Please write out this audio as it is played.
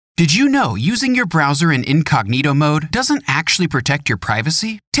Did you know using your browser in incognito mode doesn't actually protect your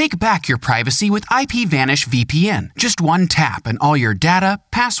privacy? Take back your privacy with IPVanish VPN. Just one tap and all your data,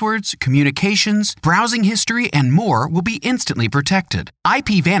 passwords, communications, browsing history, and more will be instantly protected.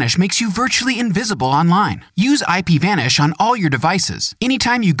 IPVanish makes you virtually invisible online. Use IPVanish on all your devices,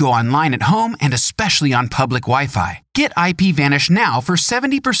 anytime you go online at home and especially on public Wi-Fi. Get IPVanish now for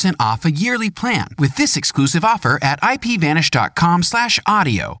 70% off a yearly plan with this exclusive offer at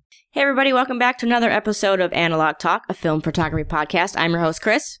ipvanish.com/audio. Hey everybody, welcome back to another episode of Analog Talk, a film photography podcast. I'm your host,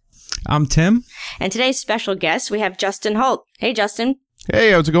 Chris. I'm Tim. And today's special guest, we have Justin Holt. Hey, Justin.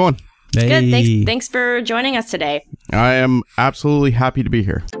 Hey, how's it going? Hey. Good. Thanks for joining us today. I am absolutely happy to be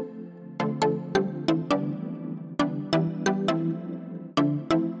here.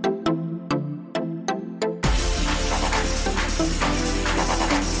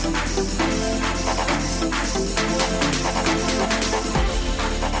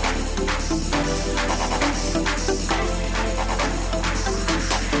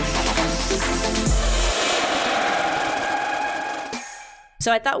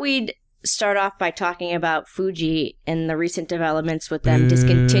 So I thought we'd start off by talking about Fuji and the recent developments with them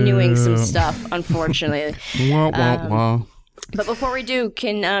discontinuing some stuff, unfortunately. But before we do,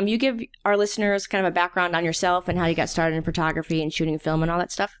 can you give our listeners kind of a background on yourself and how you got started in photography and shooting film and all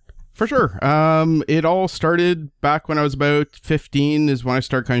that stuff? For sure. It all started back when I was about 15 is when I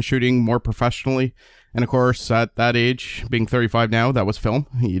started kind of shooting more professionally. And of course, at that age, being 35 now, that was film.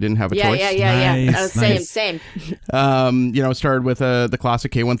 You didn't have a choice. Yeah. That was same. Started with the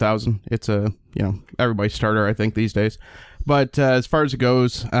classic K1000. It's everybody's starter, I think, these days. But as far as it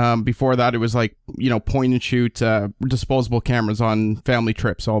goes, before that, it was like, point and shoot disposable cameras on family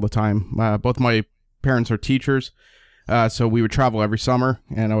trips all the time. Both my parents are teachers. So we would travel every summer,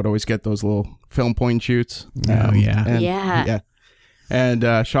 and I would always get those little film point and shoots.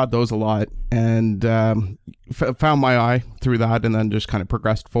 And shot those a lot, and found my eye through that, and then just kind of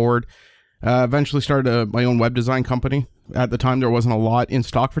progressed forward. Eventually started my own web design company. At the time, there wasn't a lot in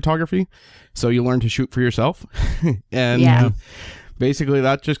stock photography, so you learn to shoot for yourself. And basically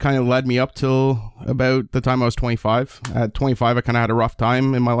that just kind of led me up till about the time I was 25. At 25, I kind of had a rough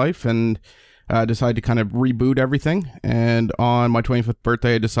time in my life, and decided to kind of reboot everything. And on my 25th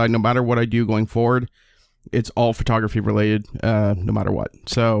birthday, I decided no matter what I do going forward, it's all photography related, no matter what.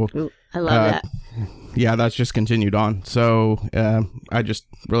 So I love that. Yeah, that's just continued on. So I just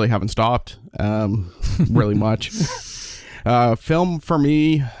really haven't stopped really much. Film for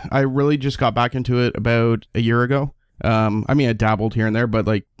me, I really just got back into it about a year ago. I dabbled here and there, but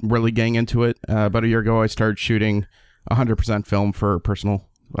like really getting into it. About a year ago, I started shooting 100% film for personal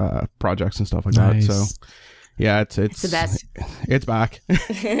projects and stuff like that. So yeah, it's the best. It's back.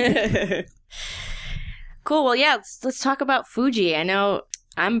 Cool. Well, yeah, let's talk about Fuji. I know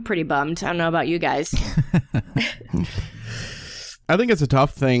I'm pretty bummed. I don't know about you guys. I think it's a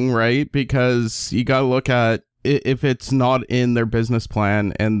tough thing, right? Because you got to look at if it's not in their business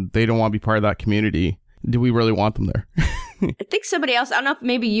plan and they don't want to be part of that community, do we really want them there? I think somebody else, I don't know if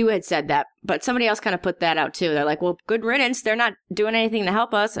maybe you had said that, but somebody else kind of put that out too. They're like, well, good riddance. They're not doing anything to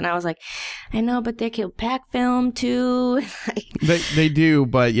help us. And I was like, I know, but they can pack film too. They do,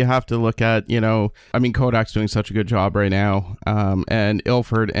 but you have to look at, Kodak's doing such a good job right now, and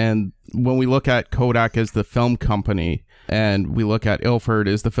Ilford. And when we look at Kodak as the film company and we look at Ilford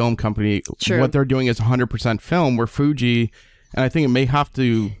as the film company, True. What they're doing is 100% film, where Fuji, and I think it may have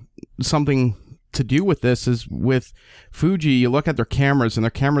to something to do with this is with Fuji, you look at their cameras and their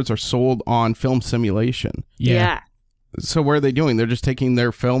cameras are sold on film simulation. Yeah. So what are they doing? They're just taking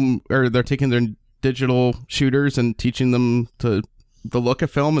their film, or they're taking their digital shooters and teaching them the look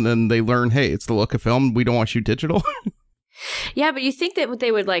of film, and then they learn, hey, it's the look of film. We don't want to shoot digital. Yeah, but you think that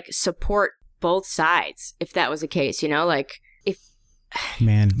they would like support both sides if that was the case,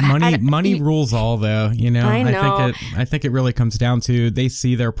 Man, money rules all, though. I know. I think it really comes down to they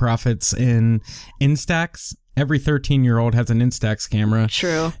see their profits in Instax. Every 13-year-old has an Instax camera.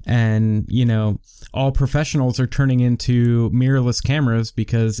 True. And, all professionals are turning into mirrorless cameras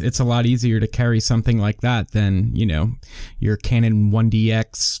because it's a lot easier to carry something like that than, your Canon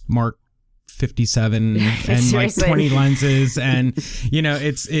 1DX Mark 57 and like 20 lenses. And,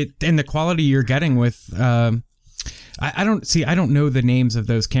 and the quality you're getting with... I don't know the names of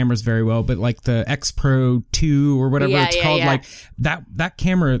those cameras very well, but like the X Pro 2 or whatever it's called, like that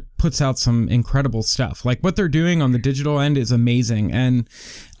camera puts out some incredible stuff. Like what they're doing on the digital end is amazing. And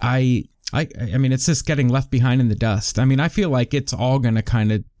I mean, it's just getting left behind in the dust. I mean, I feel like it's all going to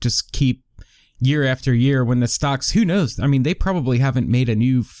kind of just keep year after year when the stocks, who knows? I mean, they probably haven't made a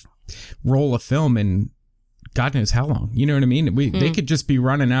new roll of film in God knows how long. You know what I mean? They could just be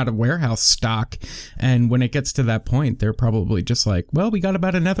running out of warehouse stock. And when it gets to that point, they're probably just like, well, we got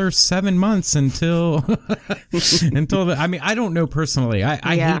about another 7 months until I mean, I don't know personally.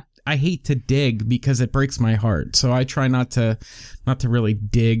 I hate to dig because it breaks my heart. So I try not to really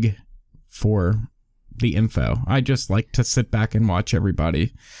dig for the info. I just like to sit back and watch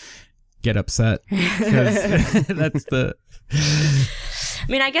everybody get upset. That's the...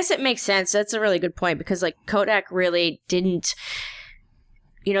 I mean, I guess it makes sense. That's a really good point because like Kodak really didn't,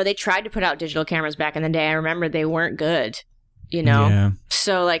 they tried to put out digital cameras back in the day. I remember they weren't good, Yeah.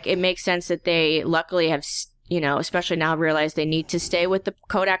 So like it makes sense that they luckily have, especially now realize they need to stay with the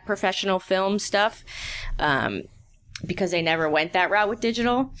Kodak professional film stuff because they never went that route with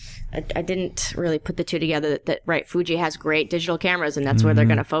digital. I didn't really put the two together that right, Fuji has great digital cameras and that's where they're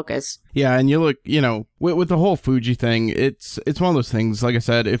going to focus. Yeah, and you look, with the whole Fuji thing, it's one of those things, like I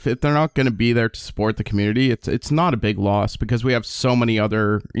said, if they're not going to be there to support the community, it's not a big loss because we have so many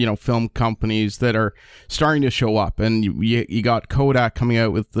other, film companies that are starting to show up. And you got Kodak coming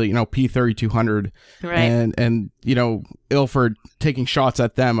out with the, P3200 right. and Ilford taking shots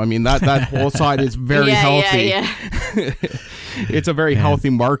at them. I mean, that whole side is very healthy. Yeah. It's a very healthy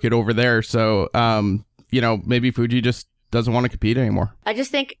market over there. So, maybe Fuji just doesn't want to compete anymore. I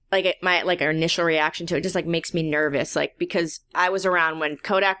just think our initial reaction to it just like makes me nervous, like because I was around when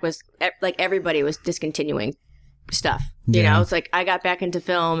Kodak was like everybody was discontinuing stuff. You know, it's like I got back into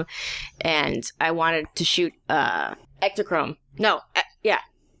film and I wanted to shoot Ektachrome. No,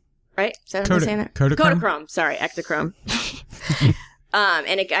 right? Is that what I'm saying? That? Kodachrome. Sorry, Ektachrome.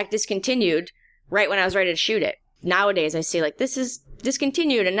 And it got discontinued right when I was ready to shoot it. Nowadays, I see like this is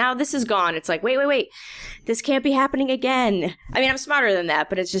discontinued and now this is gone. It's like, wait. This can't be happening again. I mean, I'm smarter than that,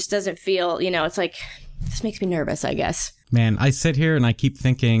 but it just doesn't feel, it's like, this makes me nervous, I guess. Man, I sit here and I keep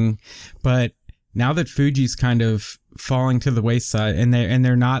thinking, but now that Fuji's kind of falling to the wayside and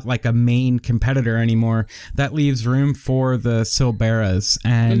they're not like a main competitor anymore, that leaves room for the Silberas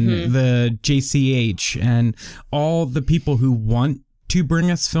and the JCH and all the people who want to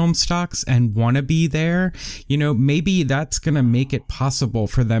bring us film stocks and want to be there. Maybe that's going to make it possible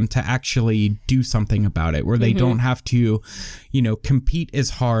for them to actually do something about it where they don't have to, compete as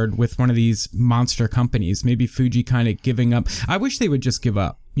hard with one of these monster companies. Maybe Fuji kind of giving up. I wish they would just give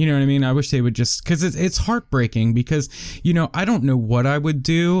up. You know what I mean? I wish they would just, because it's heartbreaking because, I don't know what I would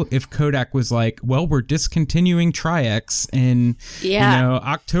do if Kodak was like, well, we're discontinuing Tri-X and,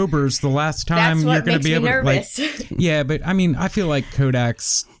 October's the last time you're going to be able to, like, yeah, but I mean, I feel like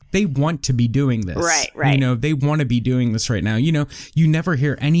Kodak's, they want to be doing this. Right. They want to be doing this right now. You never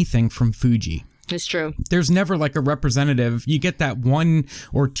hear anything from Fuji. It's true. There's never like a representative. You get that 1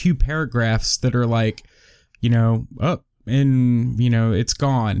 or 2 paragraphs that are like, and it's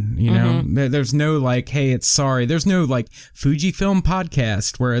gone. There's no like, hey, it's sorry. There's no like Fujifilm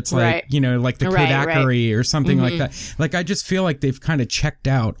podcast where it's like like the Kodakery or something like that. Like I just feel like they've kind of checked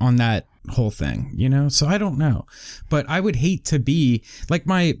out on that whole thing, so I don't know, but I would hate to be like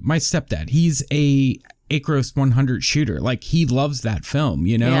my stepdad. He's a Acros 100 shooter. Like he loves that film,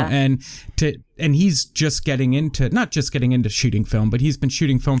 and he's just not just getting into shooting film, but he's been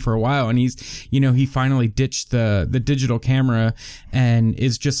shooting film for a while. And he's, he finally ditched the digital camera and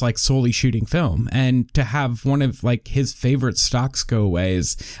is just like solely shooting film. And to have one of like his favorite stocks go away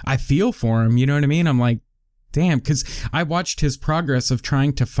I feel for him. You know what I mean? I'm like, damn, because I watched his progress of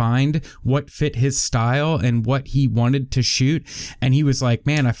trying to find what fit his style and what he wanted to shoot, and he was like,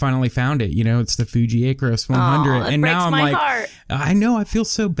 man, I finally found it. It's the Fuji Acros 100. And now I'm like, heart. I know, I feel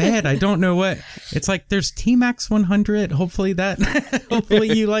so bad. I don't know what. It's like there's T-Max 100. Hopefully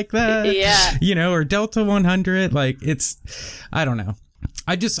you like that. Yeah. Or Delta 100. Like I don't know.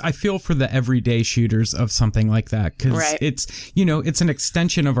 I feel for the everyday shooters of something like that because it's, it's an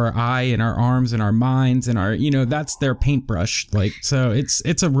extension of our eye and our arms and our minds and our, that's their paintbrush. Like, so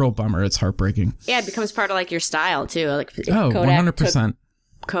it's a real bummer. It's heartbreaking. Yeah. It becomes part of like your style too. Like Kodak 100%.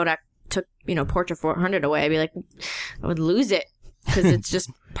 Kodak took, Portra 400 away. I'd be like, I would lose it because it's just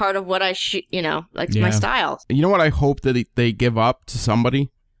part of what I shoot, my style. You know what I hope that they give up to somebody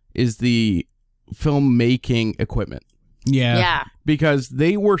is the filmmaking equipment. Yeah. Because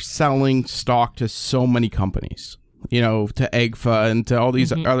they were selling stock to so many companies, to EGFA and to all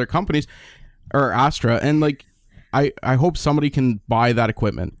these other companies, or Astra. And like, I hope somebody can buy that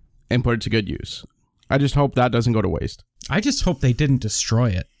equipment and put it to good use. I just hope that doesn't go to waste. I just hope they didn't destroy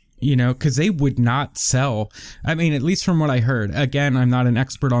it. you know, because they would not sell. I mean, at least from what I heard. Again, I'm not an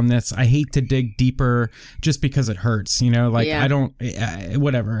expert on this. I hate to dig deeper just because it hurts, you know, like I don't,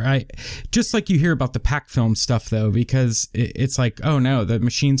 whatever. I just like you hear about the pack film stuff, though, because it's like, oh no, the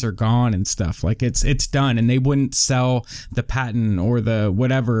machines are gone and stuff. Like it's done, and they wouldn't sell the patent or the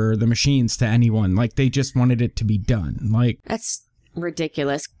whatever, the machines to anyone. Like they just wanted it to be done. Like that's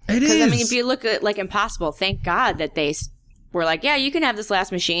ridiculous. It is. I mean, if you look at like Impossible, thank God that they were like, yeah, you can have this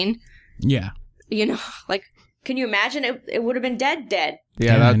last machine. Yeah. You know, like, can you imagine it would have been dead?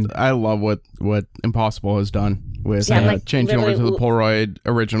 Yeah, I love what Impossible has done with changing over to the Polaroid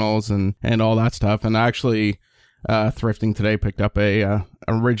originals and all that stuff. And actually, thrifting today picked up a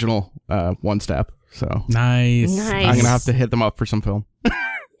original one step. So nice. I'm going to have to hit them up for some film.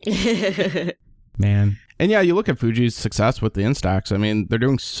 Man. And yeah, you look at Fuji's success with the Instax. I mean, they're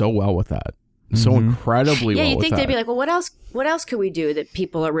doing so well with that. So incredibly well. Yeah, you with think that. they'd be like, well, what else could we do that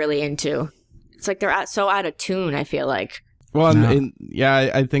people are really into? It's like they're so out of tune, I feel like. Well,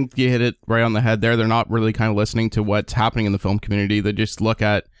 I think you hit it right on the head there. They're not really kind of listening to what's happening in the film community. They just look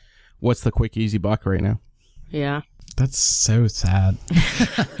at what's the quick, easy buck right now. Yeah. That's so sad.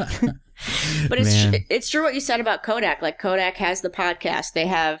 But it's true what you said about Kodak. Like Kodak has the podcast.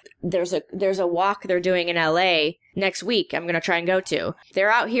 There's a walk they're doing in LA next week. I'm gonna try and go to.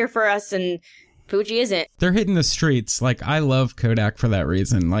 They're out here for us, and Fuji isn't. They're hitting the streets. Like, I love Kodak for that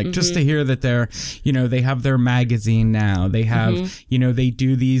reason. Like, just to hear that they're, you know, they have their magazine now. They have, you know, they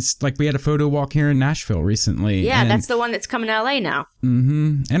do these, like, we had a photo walk here in Nashville recently. Yeah, that's the one that's coming to LA now.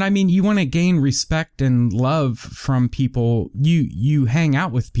 And I mean, you want to gain respect and love from people. You hang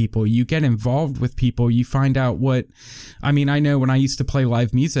out with people. You get involved with people. You find out what, I mean, I know when I used to play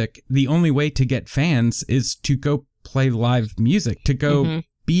live music, the only way to get fans is to go play live music, to go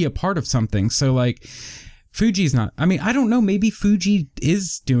be a part of something. So like Fuji's not, I mean, I don't know, maybe Fuji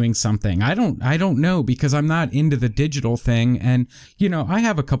is doing something. I don't know, because I'm not into the digital thing. And, you know, I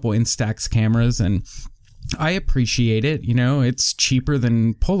have a couple Instax cameras and I appreciate it. You know, it's cheaper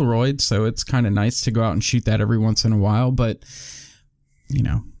than Polaroid, so it's kind of nice to go out and shoot that every once in a while. But, you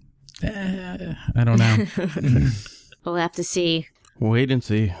know, I don't know. We'll have to see. Wait and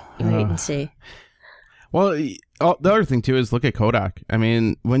see. Well, the other thing, too, is look at Kodak. I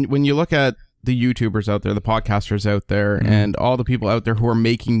mean, when you look at the YouTubers out there, the podcasters out there, and all the people out there who are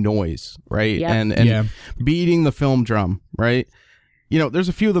making noise, right? Yep. And beating the film drum, right? You know, there's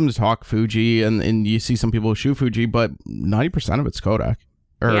a few of them to talk Fuji, and you see some people who shoot Fuji, but 90% of it's Kodak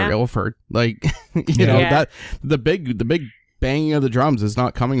or Ilford. Like, you know, that the big banging of the drums is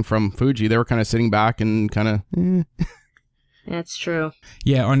not coming from Fuji. They were kind of sitting back and kind of... That's true.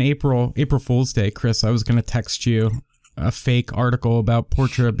 Yeah, on April Fool's Day, Chris, I was going to text you a fake article about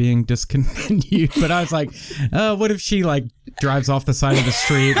Portra being discontinued, but I was like, oh, what if she like drives off the side of the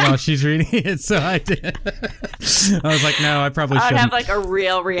street while she's reading it? So I did. I was like, no, I probably shouldn't. I'd have like a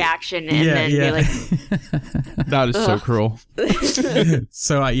real reaction and then be like, that is so cruel.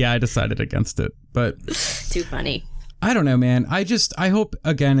 So I decided against it, but too funny. I don't know, man. I hope,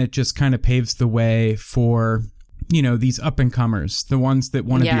 again, it just kind of paves the way for, you know, these up and comers, the ones that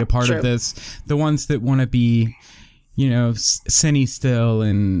want to be a part of this, the ones that want to be, you know, Cine Still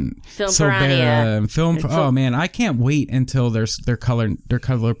and Silvera and film. Oh man, I can't wait until their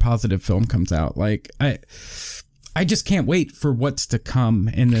color positive film comes out. Like I just can't wait for what's to come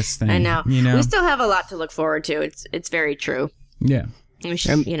in this thing. I know. You know, we still have a lot to look forward to. It's very true. Yeah.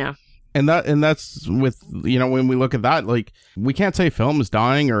 You know. And that's with, you know, when we look at that, like, we can't say film is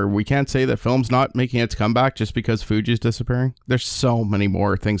dying, or we can't say that film's not making its comeback just because Fuji's disappearing. There's so many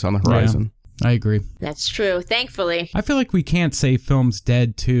more things on the horizon. Yeah, I agree. That's true. Thankfully. I feel like we can't say film's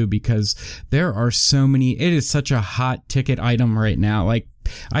dead too, because there are so many, it is such a hot ticket item right now. Like,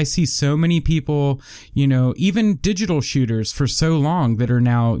 I see so many people, you know, even digital shooters for so long that are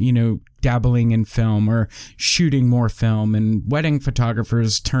now, you know, dabbling in film or shooting more film, and wedding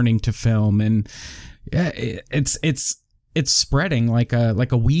photographers turning to film, and it's spreading like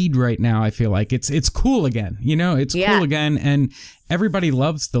a weed right now. I feel like it's cool again, you know, it's cool again, and everybody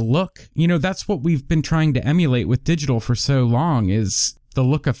loves the look. You know, that's what we've been trying to emulate with digital for so long, is the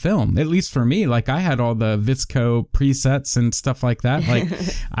look of film, at least for me. Like, I had all the Visco presets and stuff like that. Like,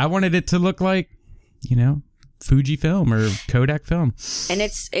 I wanted it to look like, you know, Fuji film or Kodak film. And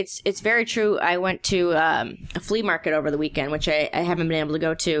it's very true. I went to a flea market over the weekend, which I haven't been able to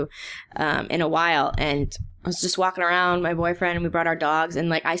go to in a while, and I was just walking around, my boyfriend, and we brought our dogs, and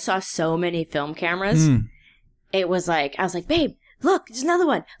like I saw so many film cameras. It was like, I was like, babe, look, there's another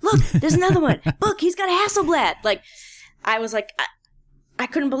one. Look, there's another one. Look, he's got a Hasselblad. Like, I was like, I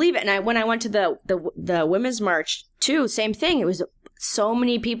couldn't believe it. And when I went to the women's march too, same thing. It was so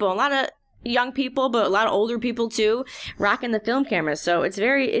many people, a lot of young people, but a lot of older people too, rocking the film cameras. So it's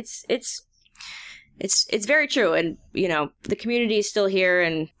very true. And, you know, the community is still here.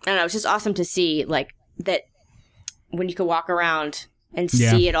 And I don't know, it's just awesome to see like that when you can walk around and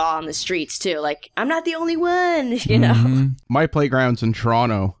see it all on the streets too. Like, I'm not the only one, you know? My playground's in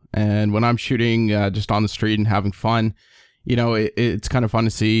Toronto, and when I'm shooting just on the street and having fun, you know, it's kind of fun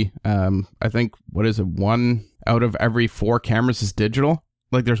to see. I think, 1 out of every 4 cameras is digital.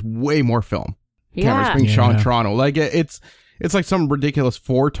 Like, there's way more film cameras being shot in Toronto. Like, it's like some ridiculous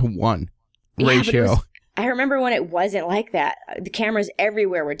 4-to-1 ratio. I remember when it wasn't like that. The cameras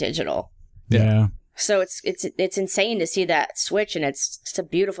everywhere were digital. Yeah. So it's insane to see that switch, and it's a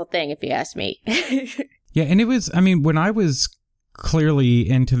beautiful thing, if you ask me. Yeah, and it was, I mean, when I was clearly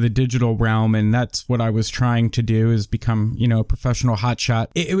into the digital realm, and that's what I was trying to do, is become, you know, a professional hotshot.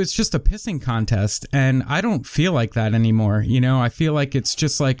 It was just a pissing contest, and I don't feel like that anymore. You know, I feel like it's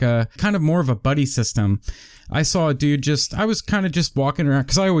just like a kind of more of a buddy system. I saw a dude I was kind of just walking around,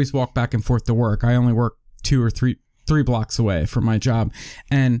 because I always walk back and forth to work. I only work 2 or 3 blocks away from my job,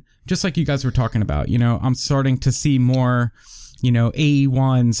 and just like you guys were talking about, you know, I'm starting to see more, you know,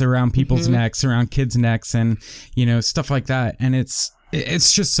 AE1s around people's necks, around kids' necks, and, you know, stuff like that. And it's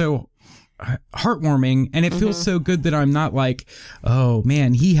just so heartwarming, and it feels so good that I'm not like, oh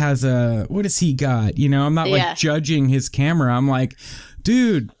man, he has what has he got? You know, I'm not like judging his camera. I'm like,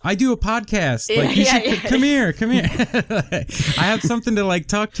 dude, I do a podcast. Like, you should come here. I have something to like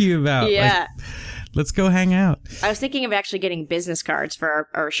talk to you about. Yeah. Like, let's go hang out. I was thinking of actually getting business cards for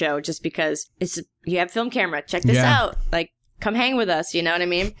our show, just because you have film camera. Check this out. Like, come hang with us. You know what I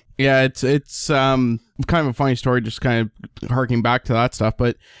mean? Yeah, it's kind of a funny story, just kind of harking back to that stuff.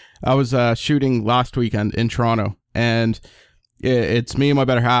 But I was shooting last weekend in Toronto, and it's me and my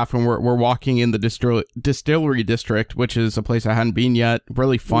better half, and we're walking in the distillery district, which is a place I hadn't been yet.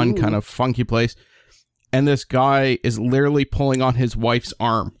 Really fun, kind of funky place. And this guy is literally pulling on his wife's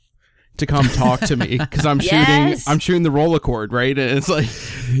arm to come talk to me, because I'm shooting the roller cord, right? And it's like,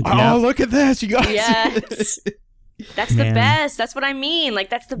 oh, look at this, you guys. Yes. That's the best. That's what I mean. Like,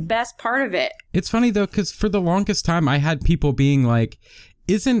 that's the best part of it. It's funny though, because for the longest time I had people being like,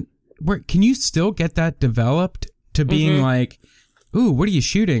 can you still get that developed to being like, ooh, what are you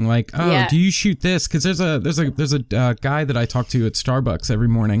shooting? Like, oh, do you shoot this? Because there's a guy that I talk to at Starbucks every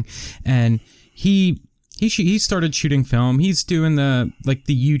morning, and he started shooting film. He's doing the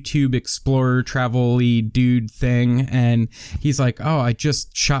YouTube explorer travel-y dude thing, and he's like, oh, I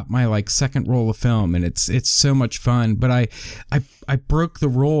just shot my like second roll of film, and it's so much fun. But I broke the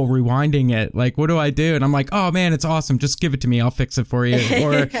roll rewinding it. Like, what do I do? And I'm like, oh man, it's awesome. Just give it to me. I'll fix it for you.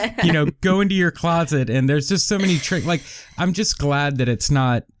 Or, you know, go into your closet, and there's just so many tricks. Like, I'm just glad that it's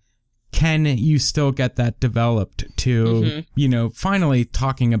not, can you still get that developed to, you know, finally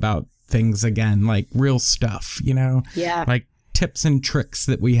talking about things again, like real stuff, you know, like tips and tricks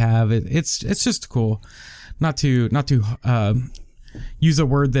that we have. It's just cool. Not to use a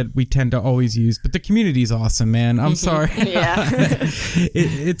word that we tend to always use, but the community's awesome, man. I'm sorry.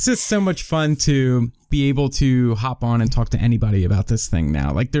 It's just so much fun to be able to hop on and talk to anybody about this thing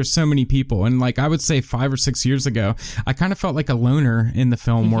now. Like, there's so many people, and like I would say 5 or 6 years ago, I kind of felt like a loner in the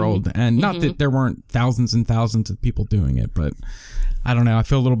film world, and not that there weren't thousands and thousands of people doing it, but I don't know. I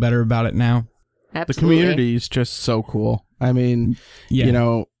feel a little better about it now. Absolutely. The community is just so cool. I mean, you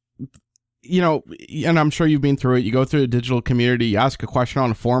know, and I'm sure you've been through it. You go through a digital community, you ask a question on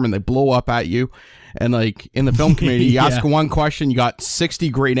a forum, and they blow up at you. And like in the film community, you ask one question, you got 60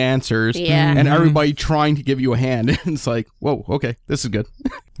 great answers, and everybody trying to give you a hand. It's like, whoa, okay, this is good.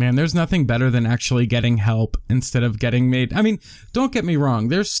 Man, there's nothing better than actually getting help instead of getting made. I mean, don't get me wrong.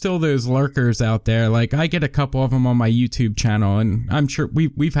 There's still those lurkers out there. Like, I get a couple of them on my YouTube channel, and I'm sure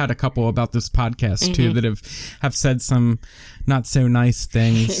we've had a couple about this podcast too that have said some not so nice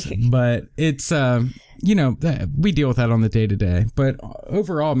things. But it's you know, we deal with that on the day-to-day. But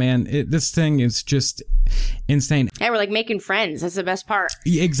overall, man, this thing is just insane. Yeah, we're like making friends. That's the best part.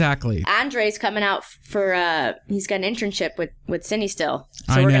 Exactly. Andre's coming out for he's got an internship with Cine Still.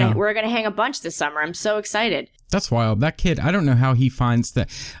 So we're gonna hang a bunch this summer. I'm so excited. That's wild. That kid, I don't know how he finds the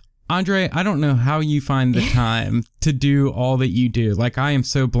Andre, I don't know how you find the time to do all that you do. Like, I am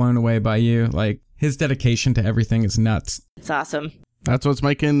so blown away by you. Like, his dedication to everything is nuts. It's awesome. That's what's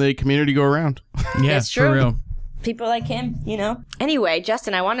making the community go around. Yeah, it's true. For real. People like him, you know. Anyway,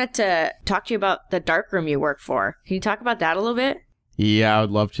 Justin, I wanted to talk to you about the darkroom you work for. Can you talk about that a little bit? Yeah, I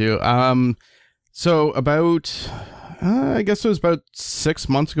would love to. So about, I guess it was about 6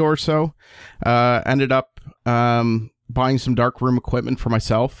 months ago or so, ended up buying some darkroom equipment for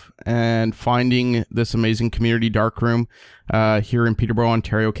myself and finding this amazing community darkroom here in Peterborough,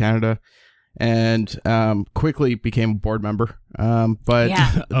 Ontario, Canada, and quickly became a board member. But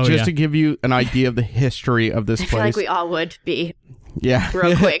to give you an idea of the history of this place. I feel like we all would be. Yeah.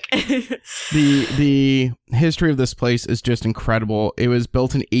 Real quick. The history of this place is just incredible. It was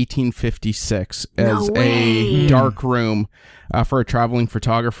built in 1856 as a dark room for a traveling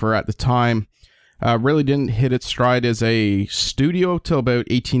photographer at the time. Really didn't hit its stride as a studio till about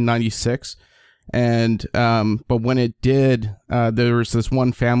 1896. And but when it did, there was this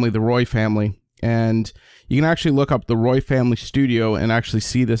one family, the Roy family, and you can actually look up the Roy family studio and actually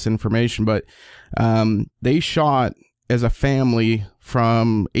see this information. But they shot as a family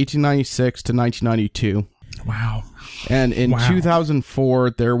from 1896 to 1992. Wow. And in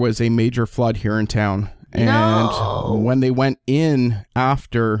 2004, there was a major flood here in town. And when they went in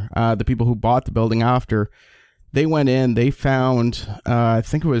after, the people who bought the building after, they went in, they found, I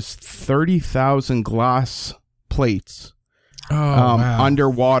think it was 30,000 glass plates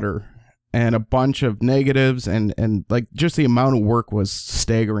underwater, and a bunch of negatives, and like just the amount of work was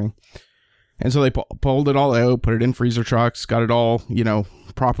staggering. And so they pulled it all out, put it in freezer trucks, got it all,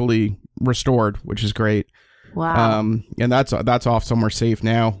 properly restored, which is great. Wow. And that's off somewhere safe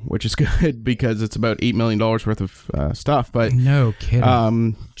now, which is good because it's about $8 million worth of stuff. But no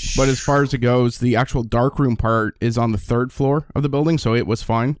kidding. But as far as it goes, the actual darkroom part is on the 3rd floor of the building, so it was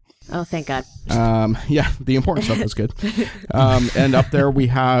fine. Oh, thank God. Yeah, the important stuff was good. And up there we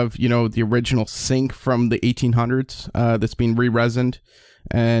have, the original sink from the 1800s that's been re-resined,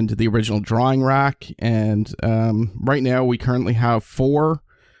 and the original drawing rack. And right now we currently have 4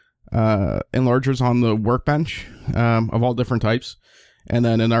 enlargers on the workbench of all different types, and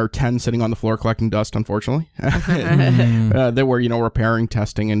then another 10 sitting on the floor collecting dust, unfortunately. They were, repairing,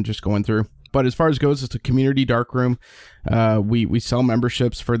 testing, and just going through. But as far as goes, it's a community darkroom. We sell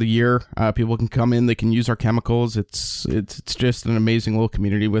memberships for the year. People can come in, they can use our chemicals. It's just an amazing little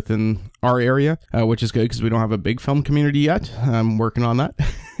community within our area, which is good because we don't have a big film community yet. I'm working on that.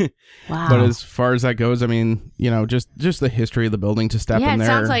 Wow. But as far as that goes, I mean, just the history of the building to step in there. Yeah, it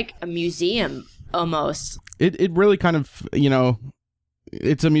sounds like a museum almost. It really kind of,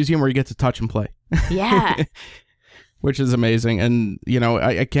 it's a museum where you get to touch and play. Yeah. Which is amazing. And,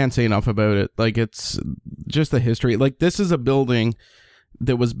 I can't say enough about it. Like, it's just the history. Like, this is a building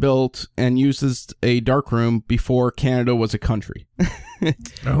that was built and uses a darkroom before Canada was a country.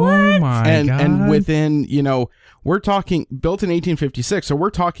 Oh my God. And within, we're talking built in 1856. So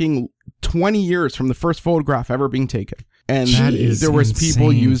we're talking 20 years from the first photograph ever being taken. And there was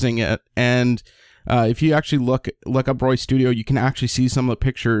people using it. And if you actually look up Roy's studio, you can actually see some of the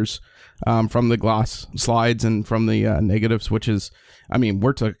pictures from the glass slides and from the negatives, which is, I mean,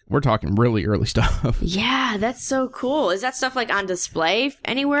 we're talking really early stuff. Yeah, that's so cool. Is that stuff like on display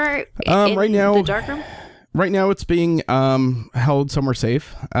anywhere right now, the darkroom? Right now, it's being held somewhere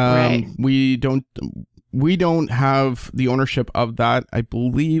safe. Right. We don't have the ownership of that. I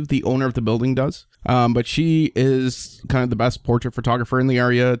believe the owner of the building does. But she is kind of the best portrait photographer in the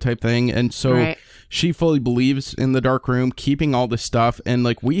area type thing. And so she fully believes in the darkroom, keeping all this stuff. And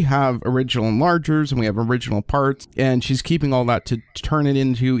like, we have original enlargers and we have original parts, and she's keeping all that to turn it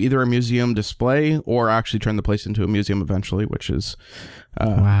into either a museum display or actually turn the place into a museum eventually, which is,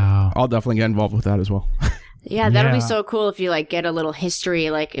 wow. I'll definitely get involved with that as well. Yeah, that'll be so cool if you like get a little history,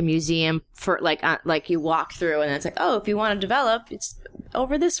 like a museum for like you walk through, and it's like, oh, if you want to develop, it's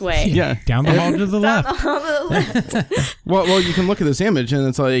over this way. Yeah, down the hall to the left. Well, you can look at this image, and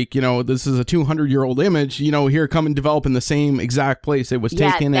it's like, this is a 200-year-old image. Here, come and develop in the same exact place it was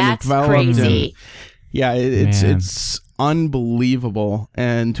taken and developed. Crazy. And, it's unbelievable,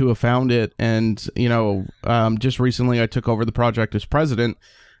 and to have found it, and just recently I took over the project as president.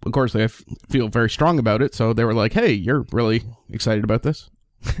 Of course, they feel very strong about it, so they were like, hey, you're really excited about this?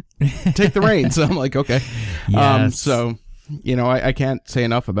 Take the reins. So I'm like, okay. Yes. So, I can't say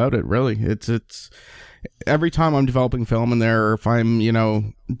enough about it, really. It's every time I'm developing film in there, or if I'm,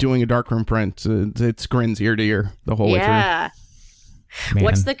 doing a darkroom print, it's grins ear to ear the whole way through. Yeah.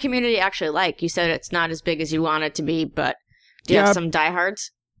 What's the community actually like? You said it's not as big as you want it to be, but do you have some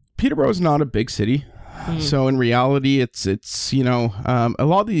diehards? Peterborough's not a big city. So in reality, it's a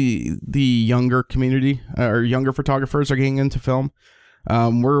lot of the younger community or younger photographers are getting into film.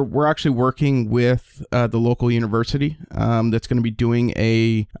 We're actually working with the local university that's going to be doing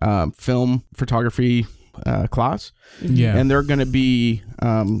a film photography class. Yeah, and they're going to be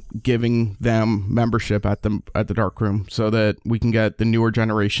giving them membership at the darkroom so that we can get the newer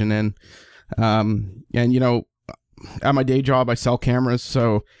generation in. And at my day job, I sell cameras,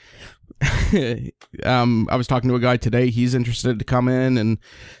 so I was talking to a guy today. He's interested to come in, and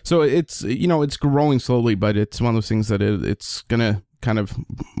so it's it's growing slowly, but it's one of those things that it's gonna kind of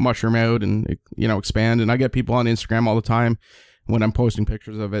mushroom out and expand. And I get people on Instagram all the time when I'm posting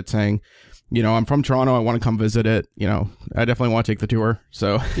pictures of it saying, I'm from Toronto. I want to come visit it. I definitely want to take the tour.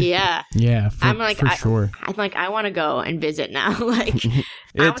 So yeah, for sure. I'm like, I want to go and visit now. Like,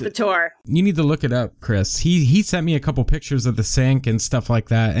 I want the tour. You need to look it up, Chris. He sent me a couple pictures of the sink and stuff like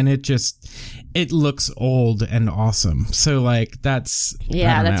that, and it looks old and awesome. So like that's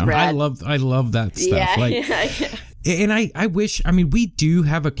that's rad. I love that stuff. And I wish. I mean, we do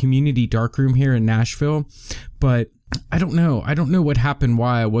have a community darkroom here in Nashville, but I don't know what happened,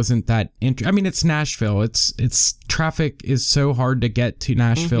 why I wasn't that I mean, it's Nashville. It's traffic is so hard to get to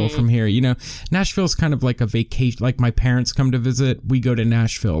Nashville from here. Nashville's kind of like a vacation. Like my parents come to visit, we go to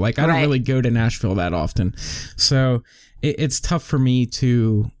Nashville. Like I don't really go to Nashville that often. So it's tough for me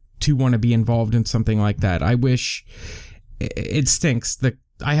to want to be involved in something like that. I wish. It stinks that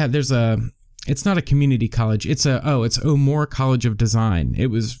it's not a community college. It's O'Moore College of Design. It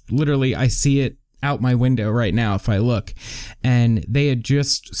was literally, I see it out my window right now if I look, and they had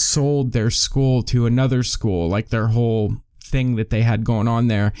just sold their school to another school, like their whole thing that they had going on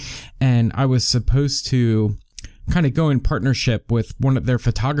there. And I was supposed to kind of go in partnership with one of their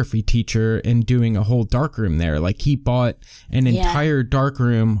photography teacher and doing a whole darkroom there. Like he bought an entire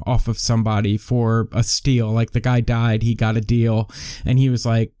darkroom off of somebody for a steal. Like the guy died, he got a deal, and he was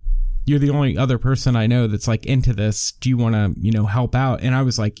like, "You're the only other person I know that's like into this. Do you want to, help out?" And I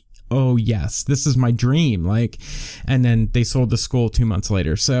was like, oh yes, this is my dream. Like, and then they sold the school 2 months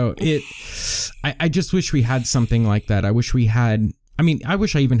later. So I just wish we had something like that. I wish I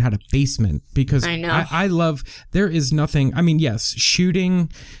even had a basement, because I love, there is nothing. I mean, yes, shooting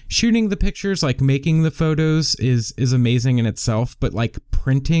the pictures, like making the photos is amazing in itself, but like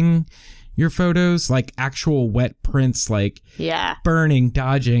printing your photos, like actual wet prints, like burning,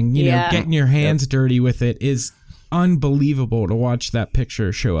 dodging, getting your hands dirty with it is unbelievable to watch that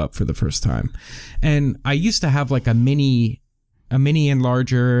picture show up for the first time. And I used to have like a mini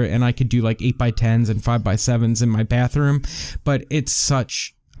enlarger, and I could do like 8x10s and 5x7s in my bathroom, but it's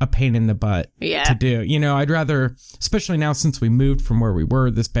such a pain in the butt to do. I'd rather, especially now since we moved from where we were,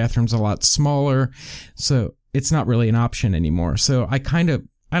 this bathroom's a lot smaller, so it's not really an option anymore. So I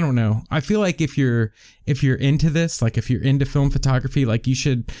don't know. I feel like if you're into this, like if you're into film photography, like you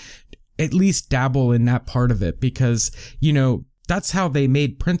should at least dabble in that part of it, because, that's how they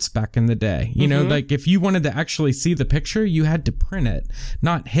made prints back in the day. Like if you wanted to actually see the picture, you had to print it,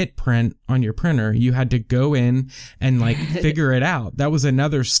 not hit print on your printer. You had to go in and like figure it out. That was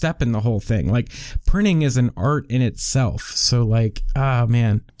another step in the whole thing. Like printing is an art in itself. So like,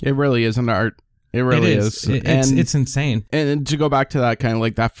 man, it really is an art. It really is. It's insane. And to go back to that kind of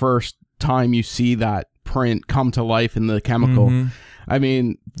like that first time you see that print come to life in the chemical, I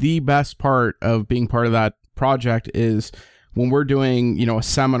mean, the best part of being part of that project is when we're doing, a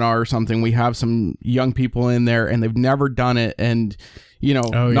seminar or something, we have some young people in there and they've never done it. And,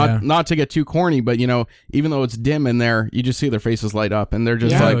 not to get too corny, but, even though it's dim in there, you just see their faces light up and they're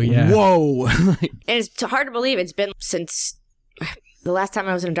just whoa. And it's hard to believe it's been since the last time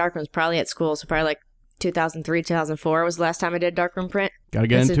I was in a darkroom was probably at school. So probably like 2003, 2004 was the last time I did darkroom print. Got to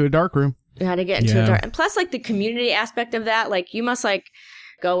get into a darkroom. How to get into a dark, and plus like the community aspect of that, like you must like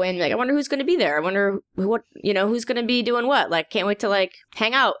go in like, I wonder who's going to be there. I wonder who's going to be doing what. Like, can't wait to like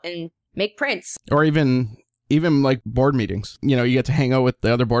hang out and make prints. Or even like board meetings. You get to hang out with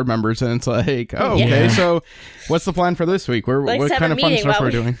the other board members, and it's like, okay, so what's the plan for this week? What kind of fun stuff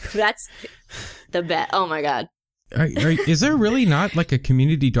we're doing? That's the bet. Oh my god. Is there really not like a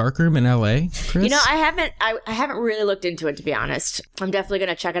community darkroom in LA, Chris? I haven't really looked into it, to be honest. I'm definitely going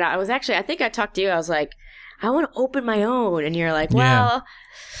to check it out. I think I talked to you. I was like, I want to open my own. And you're like, well,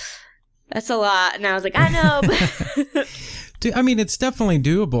 that's a lot. And I was like, I know. But Dude, I mean, it's definitely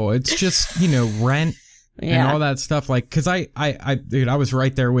doable. It's just, rent and all that stuff. Like, cause I was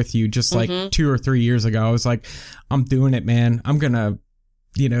right there with you just like 2 or 3 years ago. I was like, I'm doing it, man. I'm going to,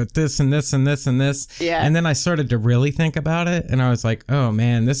 this and this and this and this. Yeah. And then I started to really think about it, and I was like, oh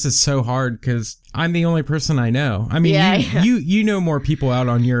man, this is so hard because I'm the only person I know. I mean, you know more people out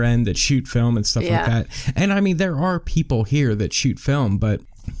on your end that shoot film and stuff like that. And I mean, there are people here that shoot film, but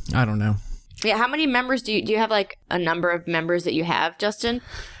I don't know. Yeah. How many members do you have, like a number of members that you have, Justin?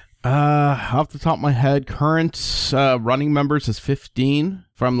 Off the top of my head, current running members is 15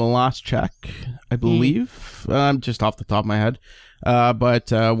 from the last check, I believe. Just off the top of my head.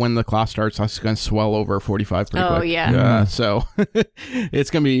 But when the class starts, that's going to swell over 45 pretty quick. Oh, yeah. So it's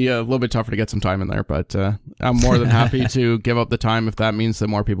going to be a little bit tougher to get some time in there, but I'm more than happy to give up the time if that means that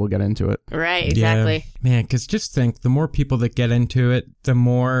more people get into it. Right, exactly. Yeah. Man, because just think, the more people that get into it, the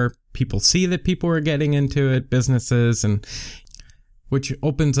more people see that people are getting into it, businesses, and which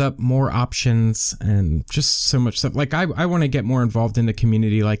opens up more options and just so much stuff. Like, I want to get more involved in the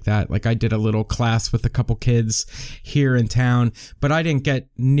community like that. Like, I did a little class with a couple kids here in town, but I didn't get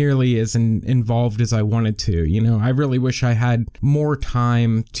nearly as involved as I wanted to. You know, I really wish I had more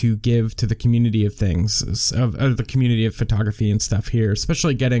time to give to the community of things, of the community of photography and stuff here,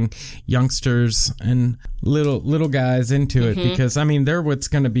 especially getting youngsters and little guys into it, because, I mean, they're what's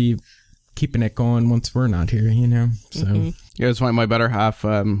going to be keeping it going once we're not here, you know? So yeah, it's my better half.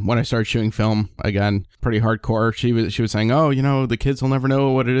 When I started shooting film, again, pretty hardcore. She was saying, "Oh, you know, the kids will never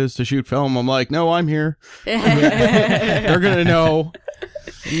know what it is to shoot film." I'm like, "No, I'm here. They're gonna know."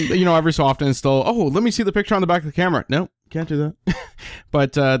 You know, every so often it's still, "Oh, let me see the picture on the back of the camera." No, can't do that.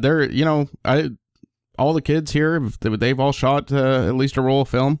 But they're, you know, all the kids here, they've all shot at least a roll of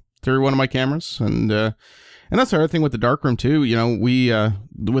film through one of my cameras, and that's the other thing with the darkroom too. You know, we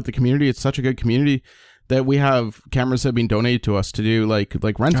with the community, it's such a good community that we have cameras that have been donated to us to do like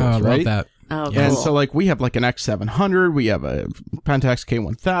rentals, right? Love that. Oh, cool. And so like we have like an X700, we have a Pentax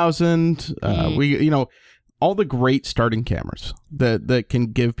K1000, we, you know, all the great starting cameras that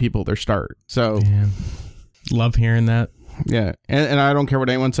can give people their start. So love hearing that. Yeah, and I don't care what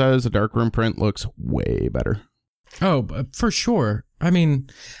anyone says, a darkroom print looks way better. Oh, for sure. I mean,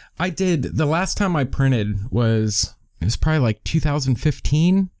 the last time I printed was probably like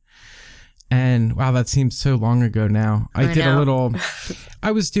 2015. And wow, that seems so long ago now. I did a little,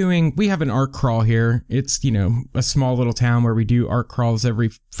 we have an art crawl here. It's, you know, a small little town where we do art crawls every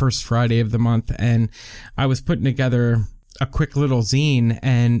first Friday of the month. And I was putting together a quick little zine,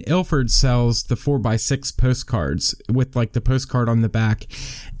 and Ilford sells the 4x6 postcards with like the postcard on the back.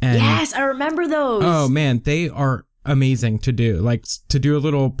 And yes, I remember those. Oh man, they are amazing to do, like to do a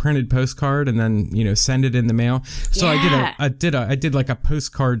little printed postcard and then, you know, send it in the mail. So I did like a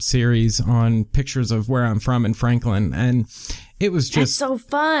postcard series on pictures of where I'm from in Franklin, and it was just so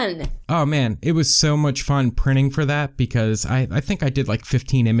fun. Oh man, it was so much fun printing for that, because I think I did like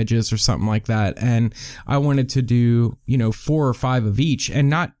 15 images or something like that, and I wanted to do, you know, 4 or 5 of each,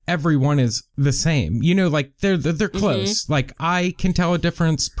 and not everyone is the same, you know, like they're close. Like I can tell a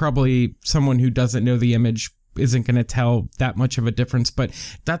difference, probably someone who doesn't know the image isn't going to tell that much of a difference, but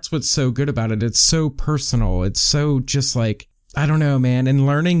that's what's so good about it. It's so personal. It's so just like, I don't know, man. And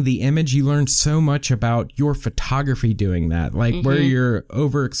learning the image, you learn so much about your photography doing that, like where you're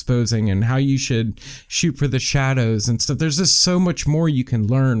overexposing and how you should shoot for the shadows and stuff. There's just so much more you can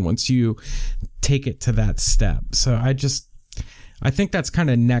learn once you take it to that step. So I think that's kind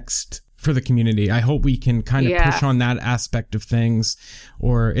of next for the community. I hope we can kind of push on that aspect of things,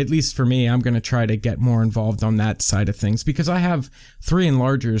 or at least for me, I'm going to try to get more involved on that side of things, because I have 3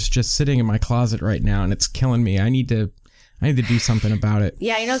 enlargers just sitting in my closet right now and it's killing me. I need to do something about it.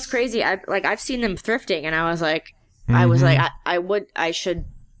 Yeah, you know, it's crazy. I've seen them thrifting, and I was like, I should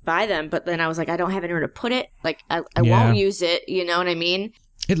buy them, but then I was like, I don't have anywhere to put it. Like, I won't use it. You know what I mean?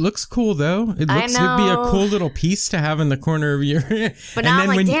 It looks cool though. It'd be a cool little piece to have in the corner of your. But now I'm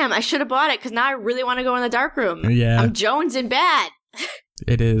like, damn, I should have bought it, because now I really want to go in the darkroom. Yeah, I'm jonesing bad.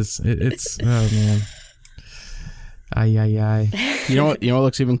 It is. It's oh man. Ay. You know what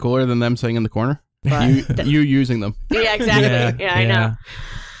looks even cooler than them sitting in the corner? You using them. Yeah, exactly. Yeah, I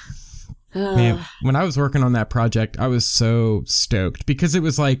know. Man, when I was working on that project, I was so stoked, because it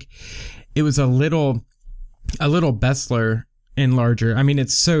was a little Bessler enlarger. I mean,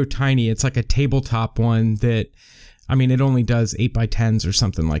 it's so tiny. It's like a tabletop one that, I mean, it only does 8x10s or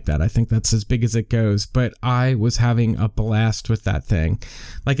something like that. I think that's as big as it goes. But I was having a blast with that thing.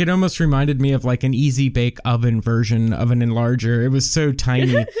 Like, it almost reminded me of like an easy bake oven version of an enlarger. It was so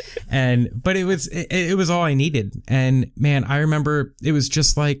tiny, but it was all I needed. And man, I remember it was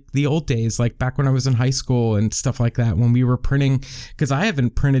just like the old days, like back when I was in high school and stuff like that, when we were printing, because I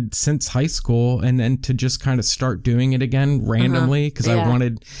haven't printed since high school, and then to just kind of start doing it again randomly, because I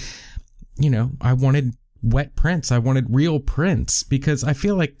wanted wet prints. I wanted real prints, because I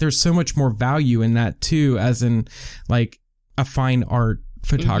feel like there's so much more value in that too, as in like a fine art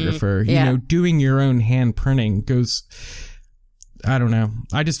photographer. You know, doing your own hand printing goes, I don't know.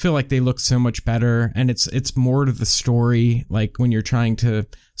 I just feel like they look so much better, and it's more to the story. Like when you're trying to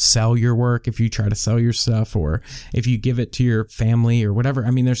sell your work, if you try to sell your stuff, or if you give it to your family or whatever.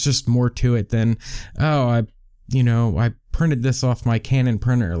 I mean, there's just more to it than, I printed this off my Canon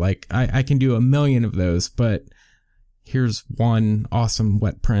printer. Like I can do a million of those, but here's one awesome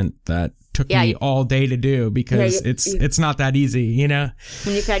wet print that took me all day to do, because it's not that easy, you know?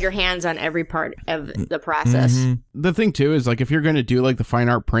 And you've had your hands on every part of the process. Mm-hmm. The thing too is, like, if you're going to do like the fine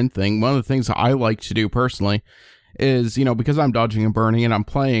art print thing, one of the things that I like to do personally is, you know, because I'm dodging and burning and I'm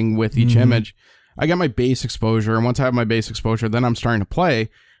playing with each image, I get my base exposure. And once I have my base exposure, then I'm starting to play.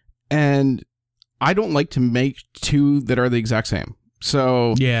 And I don't like to make two that are the exact same.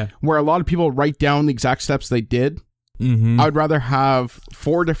 So where a lot of people write down the exact steps they did, I'd rather have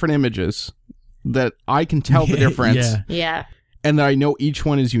 4 different images that I can tell the difference. And that I know each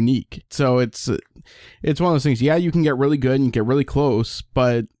one is unique. So it's one of those things. Yeah, you can get really good and you get really close,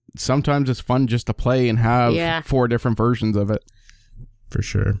 but sometimes it's fun just to play and have 4 different versions of it. For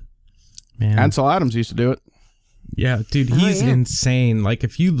sure. Man. Ansel Adams used to do it. Yeah, dude, he's insane. Like,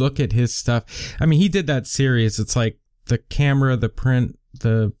 if you look at his stuff, I mean, he did that series. It's like the camera, the print,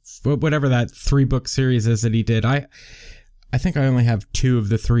 the whatever that 3-book series is that he did. I think I only have 2 of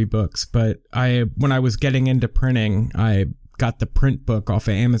the 3 books, but when I was getting into printing, I got the print book off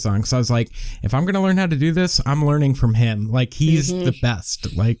of Amazon. So I was like, if I'm going to learn how to do this, I'm learning from him. Like, he's the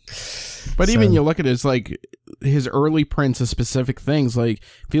best. Like, but even you look at his early prints of specific things. Like,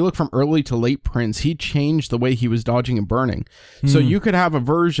 if you look from early to late prints, he changed the way he was dodging and burning. So you could have a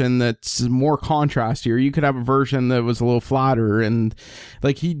version that's more contrasty, or you could have a version that was a little flatter, and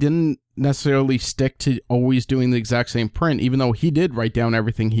like, he didn't necessarily stick to always doing the exact same print, even though he did write down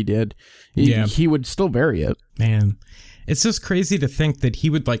everything he did. He would still vary it. Man, it's just crazy to think that he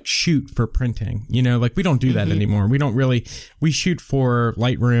would like shoot for printing, you know, like we don't do that anymore. We shoot for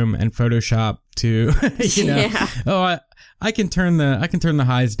Lightroom and Photoshop to, you know, I can turn the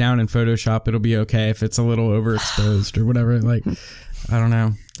highs down in Photoshop. It'll be okay if it's a little overexposed or whatever. Like, I don't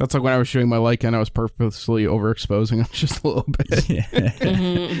know. That's like when I was shooting my Leica and I was purposely overexposing it just a little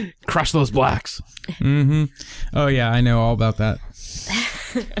bit. Crush those blacks. Oh yeah, I know all about that.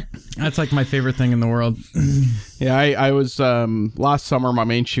 That's like my favorite thing in the world. Yeah, I was last summer. My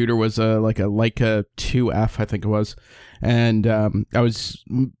main shooter was like a Leica 2F, I think it was, and I was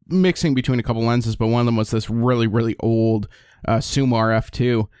mixing between a couple lenses, but one of them was this really, really old Suma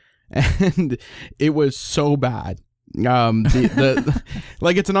RF2, and it was so bad. The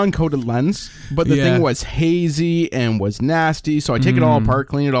like, it's an uncoated lens, but the thing was hazy and was nasty, so I take it all apart,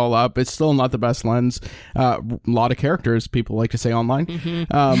 clean it all up. It's still not the best lens. A lot of characters, people like to say online. And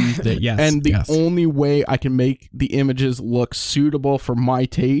the only way I can make the images look suitable for my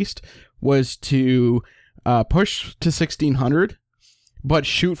taste was to push to 1600 but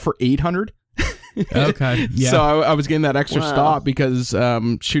shoot for 800. Okay. Yeah. So I was getting that extra stop because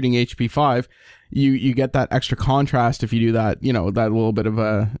shooting HP5, you get that extra contrast if you do that, you know, that little bit of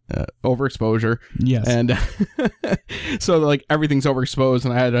a overexposure. Yes. And so like everything's overexposed,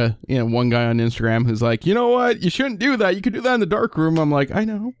 and I had one guy on Instagram who's like, you know what, you shouldn't do that. You could do that in the dark room. I'm like, I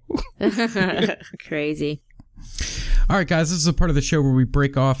know. Crazy. All right, guys, this is a part of the show where we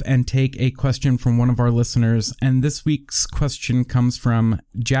break off and take a question from one of our listeners. And this week's question comes from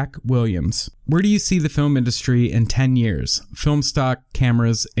Jack Williams. Where do you see the film industry in 10 years? Film stock,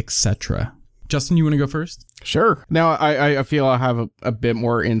 cameras, etc. Justin, you want to go first? Sure. Now, I feel I have a bit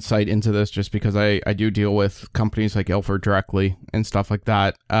more insight into this just because I do deal with companies like Ilford directly and stuff like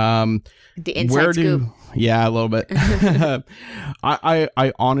that. The inside scoop. Yeah, a little bit.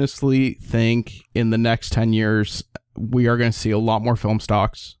 I honestly think in the next 10 years, we are going to see a lot more film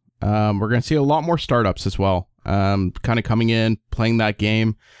stocks. We're going to see a lot more startups as well, kind of coming in, playing that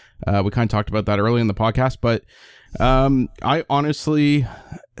game. We kind of talked about that early in the podcast, but I honestly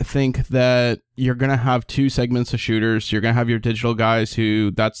think that you're going to have 2 segments of shooters. You're going to have your digital guys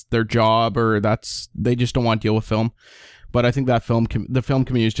who that's their job, or they just don't want to deal with film. But I think that the film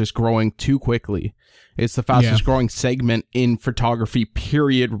community is just growing too quickly. It's the fastest growing segment in photography,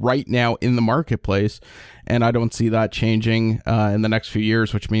 period, right now in the marketplace. And I don't see that changing in the next few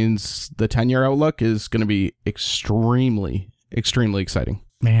years, which means the 10-year outlook is going to be extremely, extremely exciting.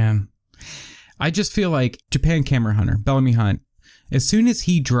 Man, I just feel like Japan Camera Hunter, Bellamy Hunt, as soon as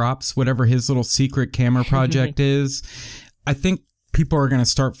he drops whatever his little secret camera project is, I think people are going to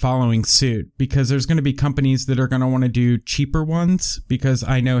start following suit, because there's going to be companies that are going to want to do cheaper ones, because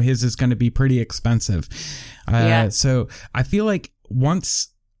I know his is going to be pretty expensive. So I feel like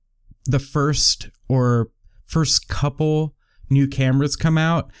once the first couple new cameras come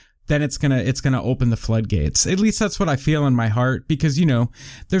out, then it's gonna open the floodgates. At least that's what I feel in my heart, because, you know,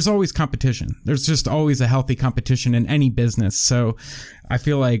 there's always competition. There's just always a healthy competition in any business. So I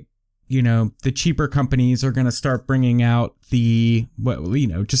feel like, you know, the cheaper companies are going to start bringing out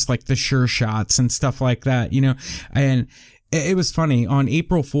just like the Sure Shots and stuff like that, you know. And it was funny, on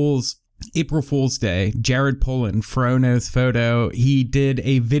April Fool's, April Fool's Day, Jared Polin, Frono's Photo, he did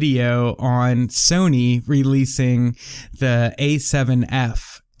a video on Sony releasing the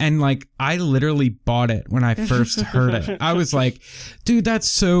A7F. And like, I literally bought it when I first heard it. I was like, dude, that's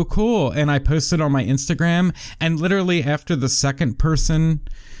so cool. And I posted on my Instagram, and literally after the second person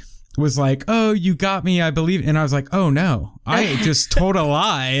was like, oh, you got me, I believe. And I was like, oh no, I just told a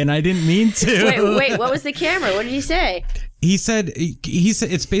lie and I didn't mean to. Wait, what was the camera? What did he say? He said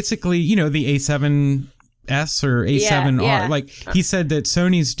it's basically, you know, the A7S or A7R. Yeah. Like, he said that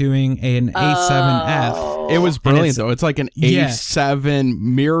Sony's doing an A7F. It was brilliant, though. It's like an A7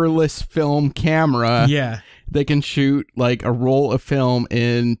 mirrorless film camera. Yeah. They can shoot like a roll of film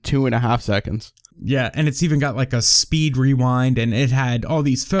in 2.5 seconds. Yeah, and it's even got like a speed rewind, and it had all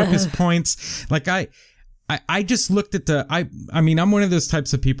these focus points. Like, I just looked at I mean, I'm one of those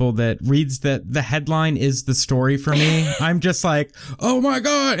types of people that reads that the headline is the story for me. I'm just like, oh my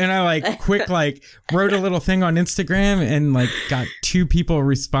God. And I like quick, like wrote a little thing on Instagram and like got 2 people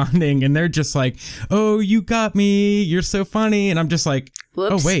responding, and they're just like, oh, you got me. You're so funny. And I'm just like,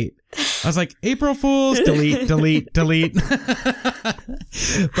 whoops. Oh, wait. I was like, April Fools, delete.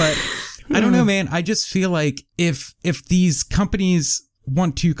 But I don't know, man. I just feel like if these companies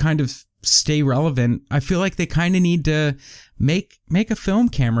want to kind of stay relevant, I feel like they kind of need to make a film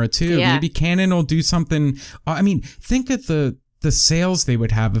camera too. Yeah. Maybe Canon will do something. I mean, think of the sales they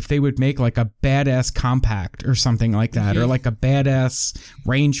would have if they would make like a badass compact or something like that, or like a badass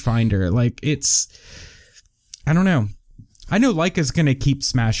rangefinder. Like, it's, I don't know. I know Leica's going to keep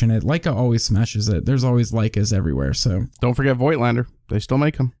smashing it. Leica always smashes it. There's always Leicas everywhere. So don't forget Voigtlander. They still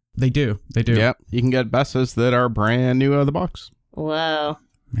make them. They do. Yep. You can get Bessas that are brand new out of the box. Whoa.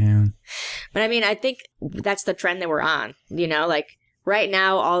 Man. But I mean, I think that's the trend that we're on. You know, like right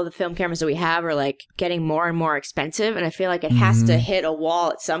now, all the film cameras that we have are like getting more and more expensive. And I feel like it has to hit a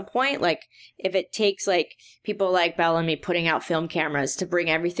wall at some point. Like, if it takes like people like Bellamy putting out film cameras to bring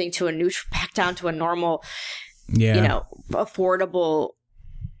everything to back down to a normal, you know, affordable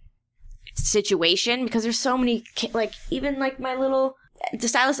situation, because there's so many, like, even like the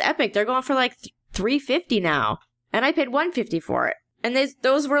Stylus Epic, they're going for like $350 now. And I paid $150 for it. And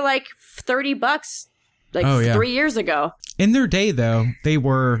those were like $30 like 3 years ago. In their day, though, they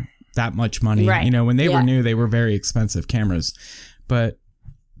were that much money. Right. You know, when they were new, they were very expensive cameras. But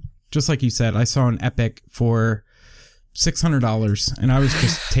just like you said, I saw an Epic for $600, and I was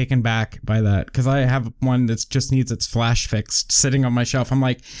just taken back by that, because I have one that just needs its flash fixed sitting on my shelf. I'm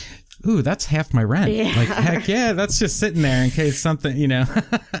like, ooh, that's half my rent. Yeah. Like, heck yeah, that's just sitting there in case something, you know.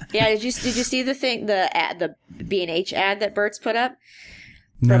 Yeah, did you see the B&H ad that Bert's put up?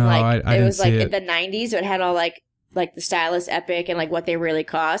 No, From like, I it didn't was like see in the 90s. So it had all like the Stylus Epic and like what they really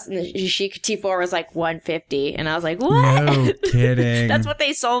cost, and the Sheikah T4 was like $150, and I was like, what? No kidding. That's what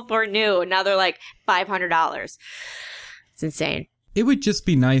they sold for new, and now they're like $500. It's insane. It would just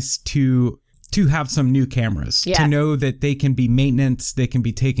be nice to have some new cameras, to know that they can be maintenance, they can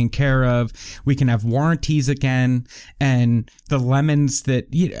be taken care of, we can have warranties again, and the lemons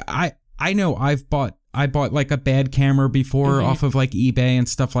that, you know, I know I bought like a bad camera before off of like eBay and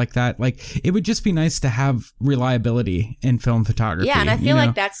stuff like that. Like, it would just be nice to have reliability in film photography. Yeah, and I feel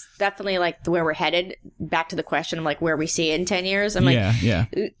like that's definitely like where we're headed. Back to the question of like where we see it in 10 years. I'm like,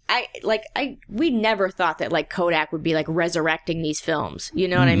 we never thought that like Kodak would be like resurrecting these films. You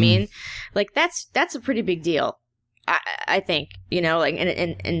know what I mean? Like, that's a pretty big deal. I think, you know, like,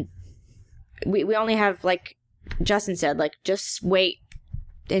 and we only have, like Justin said, like, just wait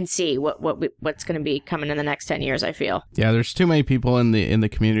and see what's going to be coming in the next 10 years, I feel. Yeah, there's too many people in the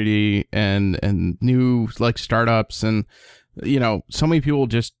community and new like startups, and you know, so many people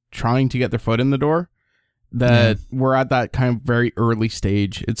just trying to get their foot in the door that we're at that kind of very early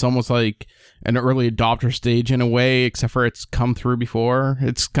stage. It's almost like an early adopter stage in a way, except for it's come through before.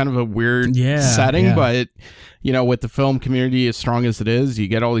 It's kind of a weird setting, but you know, with the film community as strong as it is, you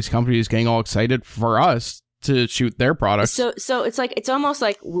get all these companies getting all excited for us to shoot their products. So it's like, it's almost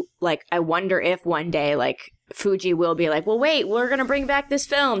like I wonder if one day like Fuji will be like, well, wait, we're gonna bring back this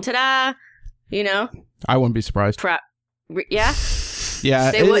film, ta-da, you know? I wouldn't be surprised.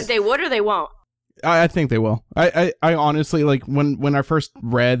 Yeah, they would or they won't. I think they will. I honestly, like, when I first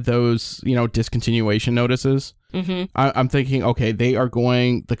read those, you know, discontinuation notices, I'm thinking, okay, they are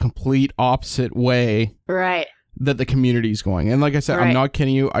going the complete opposite way, right, that the community's going. And like I said, I'm not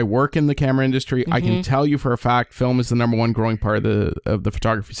kidding you. I work in the camera industry. I can tell you for a fact, film is the #1 growing part of the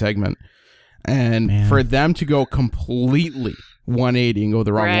photography segment. And for them to go completely 180 and go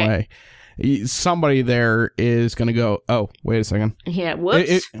the wrong way, somebody there is going to go, oh, wait a second. Yeah,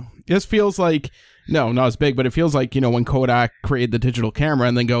 whoops. It just feels like No, not as big, but it feels like, when Kodak created the digital camera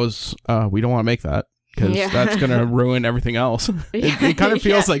and then goes, we don't want to make that because that's going to ruin everything else. It kind of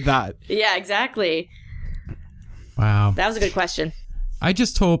feels like that. Yeah, exactly. Wow. That was a good question. I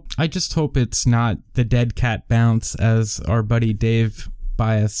just hope it's not the dead cat bounce, as our buddy Dave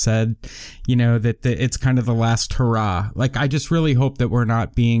Bias said, that it's kind of the last hurrah. Like, I just really hope that we're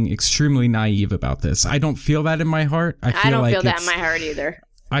not being extremely naive about this. I don't feel that in my heart. I don't feel that in my heart either.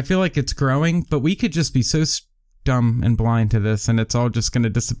 I feel like it's growing, but we could just be so dumb and blind to this, and it's all just going to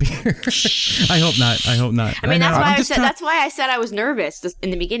disappear. I hope not. I mean, that's why I said I was nervous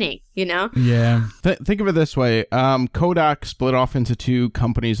in the beginning. Yeah. Think of it this way: Kodak split off into two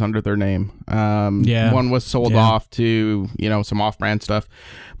companies under their name. One was sold off to some off-brand stuff,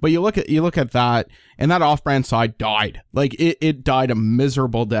 but you look at that, and that off-brand side died. Like it died a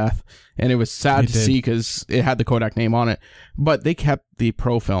miserable death, and it was sad to see because it had the Kodak name on it. But they kept the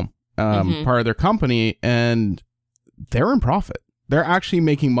Pro Film part of their company, and they're in profit. They're actually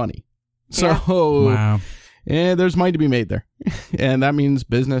making money. So there's money to be made there. And that means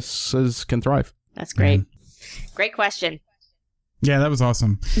businesses can thrive. That's great. Great question. Yeah, that was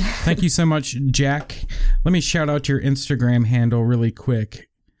awesome. Thank you so much, Jack. Let me shout out your Instagram handle really quick.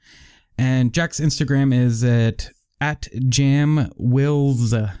 And Jack's Instagram is at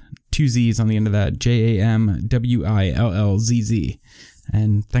JamWillz, 2 Z's on the end of that, JamWillZ.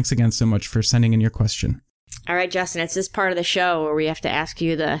 And thanks again so much for sending in your question. All right, Justin, it's this part of the show where we have to ask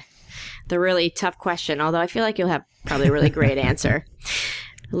you the really tough question, although I feel like you'll have probably a really great answer.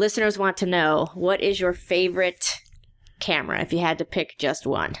 Listeners want to know, what is your favorite camera if you had to pick just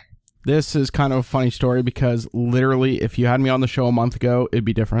one? This is kind of a funny story because literally if you had me on the show a month ago, it'd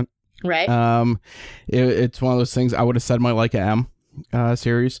be different. Right. It's one of those things I would have said my Leica M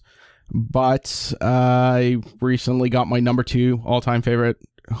series, but I recently got my number 2 all-time favorite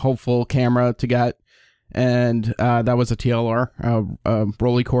hopeful camera to get. And that was a TLR,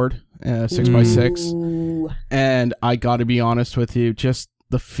 Rolly cord, 6x6. And I got to be honest with you, just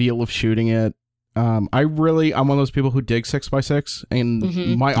the feel of shooting it. I'm one of those people who dig 6x6,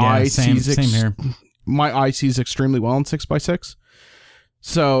 and my eye sees extremely well in 6x6.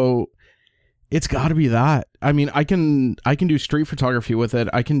 So it's got to be that. I mean, I can do street photography with it.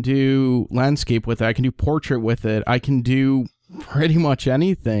 I can do landscape with it. I can do portrait with it. I can do pretty much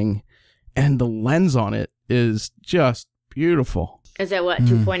anything. And the lens on it is just beautiful. Is that what,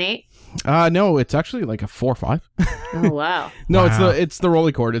 2.8? No, it's actually like a 4.5. Oh wow! No, it's the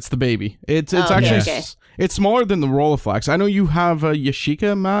Rolly cord. It's the baby. It's actually it's smaller than the Rolleiflex. I know you have a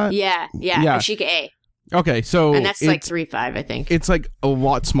Yashica, Matt. Yeah, Yashica A. Okay, so and that's like 3.5, I think. It's like a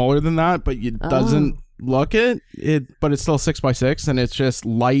lot smaller than that, but it doesn't look it. But it's still 6x6, and it's just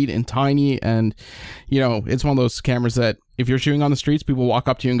light and tiny, and it's one of those cameras that if you're shooting on the streets, people walk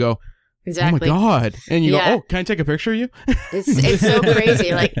up to you and go, exactly. "Oh my god!" And you go, "Oh, can I take a picture of you?" It's so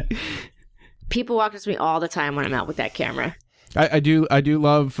crazy. Like people walk up to me all the time when I'm out with that camera. I do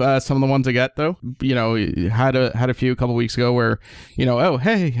love some of the ones I get though. Had a few a couple weeks ago where oh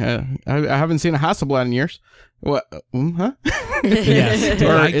hey, I haven't seen a Hasselblad in years. What? Huh? Yes, dude,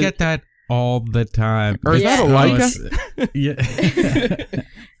 I get that all the time. Or is that a Leica? Yeah.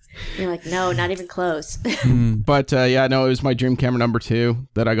 You're like, no, not even close. But it was my dream camera number 2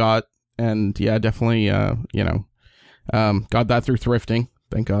 that I got, and definitely got that through thrifting.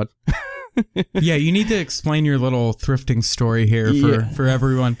 Thank God. Yeah, you need to explain your little thrifting story here for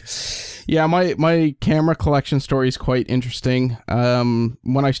everyone. Yeah, my camera collection story is quite interesting.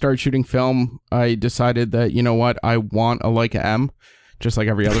 When I started shooting film, I decided that, I want a Leica M, just like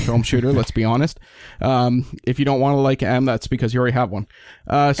every other film shooter, let's be honest. If you don't want a Leica M, that's because you already have one.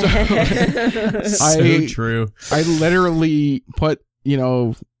 So true. I literally put,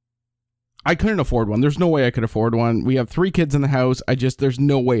 I couldn't afford one. There's no way I could afford one. We have 3 kids in the house. There's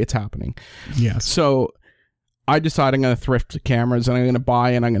no way it's happening. Yeah. So I decided I'm going to thrift cameras, and I'm going to buy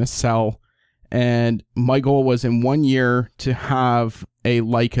and I'm going to sell. And my goal was in 1 year to have a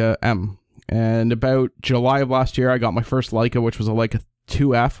Leica M. And about July of last year, I got my first Leica, which was a Leica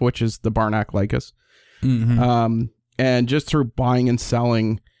 2F, which is the Barnack Leicas. Mm-hmm. And just through buying and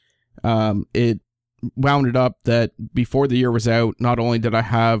selling, it wound it up that before the year was out, not only did I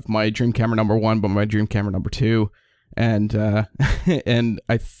have my dream camera number 1, but my dream camera number 2. And and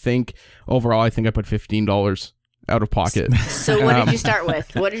I think overall, I put $15 out of pocket. So what did you start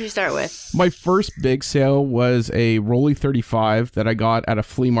with? My first big sale was a Rolly 35 that I got at a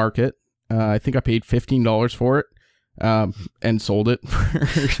flea market. I think I paid $15 for it. and sold it for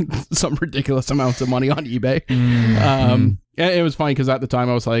some ridiculous amounts of money on eBay. And it was funny because at the time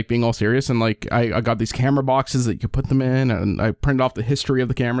I was like being all serious, and like I got these camera boxes that you could put them in, and I printed off the history of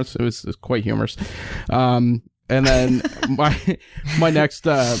the cameras. It was quite humorous. And then my next,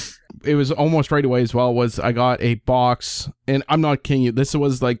 it was almost right away as well, was I got a box, and I'm not kidding you, this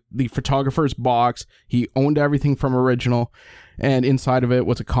was like the photographer's box. He owned everything from original, and inside of it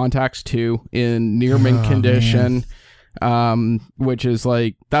was a Contax 2 in near mint condition, which is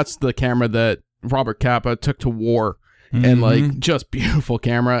like, that's the camera that Robert Capa took to war. And like just beautiful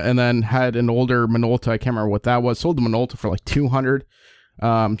camera. And then had an older Minolta, I can't remember what that was, sold the Minolta for like 200.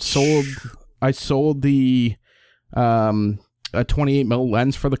 I sold the a 28 mil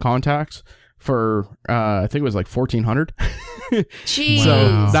lens for the Contax for I think it was like 1,400. Jeez.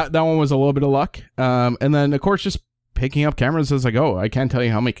 So that one was a little bit of luck. And then of course just picking up cameras as I go. I can't tell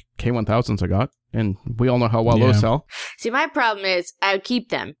you how many K1000s I got, and we all know how well those sell. See, my problem is I would keep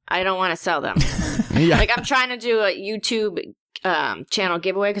them. I don't want to sell them. Yeah. Like, I'm trying to do a YouTube channel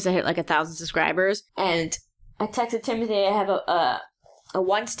giveaway because I hit like 1,000 subscribers, and I texted Timothy I have a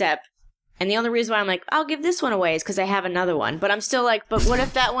one step. And the only reason why I'm like, I'll give this one away is because I have another one. But I'm still like, but what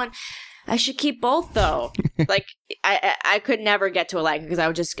if that one, I should keep both though. Like, I could never get to a Leica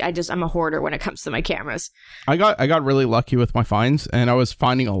because I'm a hoarder when it comes to my cameras. I got really lucky with my finds, and I was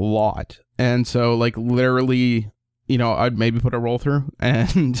finding a lot. And so like literally, you know, I'd maybe put a roll through,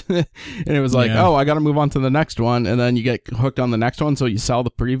 and it was like, oh, I got to move on to the next one. And then you get hooked on the next one. So you sell the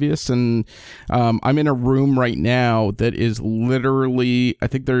previous. And I'm in a room right now that is literally, I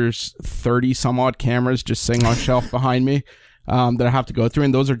think there's 30 some odd cameras just sitting on a shelf behind me that I have to go through.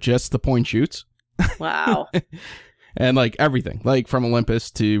 And those are just the point shoots. Wow. And like everything, like from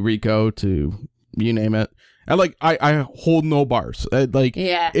Olympus to Ricoh to you name it. And like I hold no bars.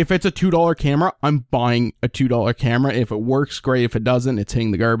 If it's a $2 camera, I'm buying a $2 camera. If it works, great. If it doesn't, it's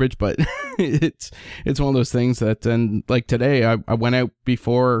hitting the garbage. But it's one of those things that, and like today, I went out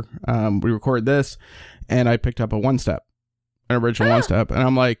before we recorded this, and I picked up an original one step, and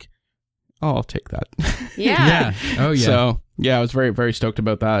I'm like, oh, I'll take that. Yeah. Oh yeah. So yeah, I was very, very stoked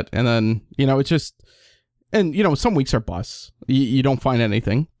about that. And then, you know, it's just, and you know, some weeks are busts. You don't find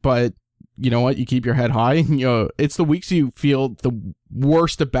anything, but you know what? You keep your head high. You know, it's the weeks you feel the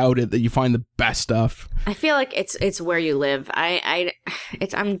worst about it that you find the best stuff. I feel like it's where you live.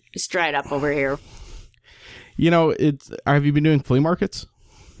 I'm just dried up over here. You know, have you been doing flea markets?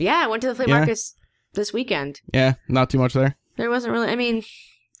 Yeah, I went to the flea markets this weekend. Yeah, not too much there. There wasn't really. I mean,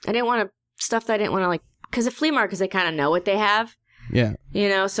 I didn't want stuff that I didn't want to like, because the flea markets, they kind of know what they have. Yeah. You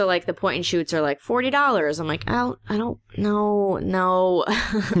know, so like the point and shoots are like $40. I'm like, I don't know. No.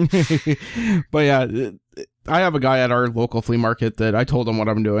 But yeah, I have a guy at our local flea market that I told him what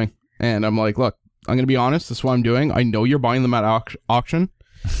I'm doing. And I'm like, look, I'm going to be honest. This is what I'm doing. I know you're buying them at auction.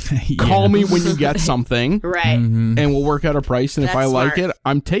 Call me when you get something. Right. And we'll work out a price. And if I like it,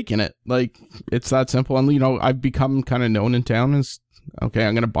 I'm taking it. Like, it's that simple. And, you know, I've become kind of known in town as, okay,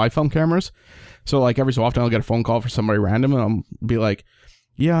 I'm going to buy film cameras. So, like, every so often I'll get a phone call for somebody random, and I'll be like,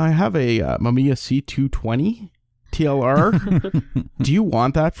 yeah, I have a Mamiya C220 TLR. Do you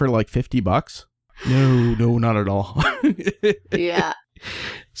want that for, like, $50? No, not at all. Yeah.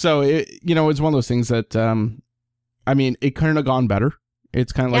 So, you know, it's one of those things that, I mean, it couldn't have gone better.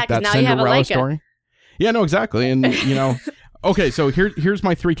 It's kind of like that Cinderella story. Yeah, no, exactly. And, you know, okay, so here's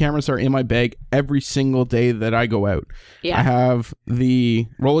my 3 cameras that are in my bag every single day that I go out. Yeah. I have the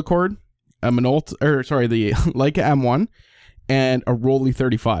Rolleicord, the Leica M1, and a Rolly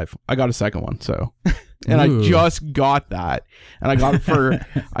 35. I got a second one, so. And I just got that. And I got it for,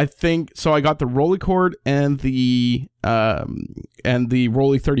 I think, so I got the Rolleicord and the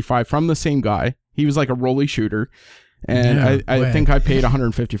Rolly 35 from the same guy. He was like a Rolly shooter. And I think I paid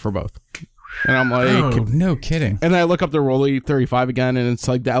 $150 for both. And I'm like, oh, no kidding. And I look up the Rolly 35 again, and it's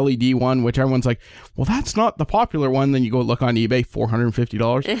like the LED one, which everyone's like, well, that's not the popular one. Then you go look on eBay,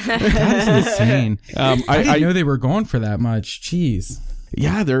 $450. That's insane. I didn't know they were going for that much. Jeez.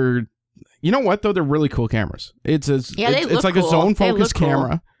 Yeah, they're, you know what though? They're really cool cameras. It's like cool. A zone focus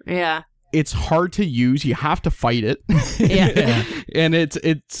camera. Cool. Yeah. It's hard to use. You have to fight it. Yeah. And it's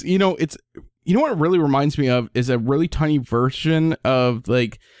you know what it really reminds me of is a really tiny version of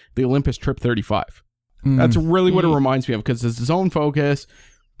like the Olympus Trip 35. That's really what it reminds me of, because it's zone focus,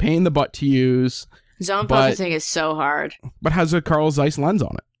 pain in the butt to use. Zone focusing is so hard. But has a Carl Zeiss lens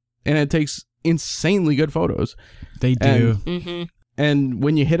on it. And it takes insanely good photos. They do. And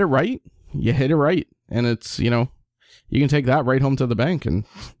when you hit it right, you hit it right. And it's, you know, you can take that right home to the bank, and,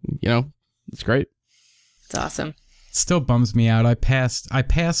 you know, it's great. It's awesome. still bums me out. I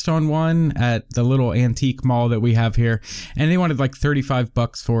passed on one at the little antique mall that we have here, and they wanted like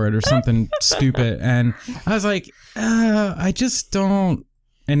 $35 for it or something stupid. And I was like, I just don't.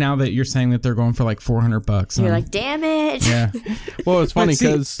 And now that you're saying that they're going for like $400, you're like, damn it. Yeah. Well, it's funny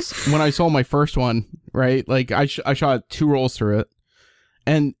because when I sold my first one, right, like I shot 2 rolls through it,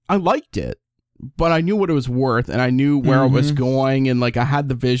 and I liked it, but I knew what it was worth, and I knew where it was going, and like I had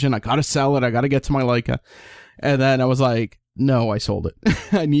the vision. I got to sell it. I got to get to my Leica. And then I was like, no, I sold it.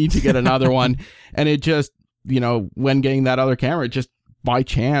 I need to get another one. And it just, when getting that other camera, just by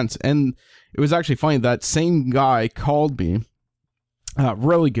chance. And it was actually funny. That same guy called me.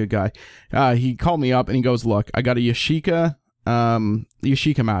 Really good guy. He called me up and he goes, look, I got a Yashica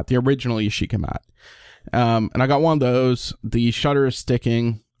mat, the original Yashica mat. And I got one of those. The shutter is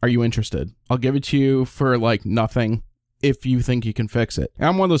sticking. Are you interested? I'll give it to you for like nothing if you think you can fix it. And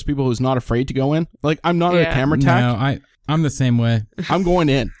I'm one of those people who's not afraid to go in. Like, I'm not a camera tech. No, I'm the same way. I'm going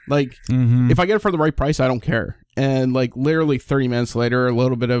in. Like, if I get it for the right price, I don't care. And like literally 30 minutes later, a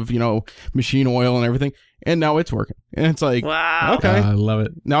little bit of, machine oil and everything. And now it's working. And it's like, wow. Okay. I love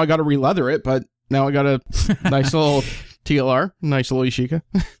it. Now I got to re-leather it, but now I got a nice little TLR, nice little Yashica.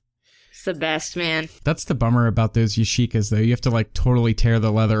 It's the best, man. That's the bummer about those Yashicas, though. You have to like totally tear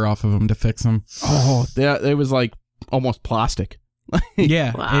the leather off of them to fix them. Oh, it was like almost plastic.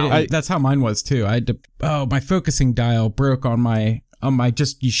 Yeah, wow. That's how mine was too. I had to, my focusing dial broke on my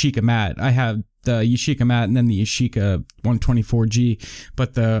just Yashica mat. I had the Yashica mat and then the Yashica 124G,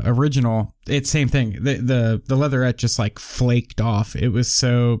 but the original, it's same thing. The leatherette just like flaked off. It was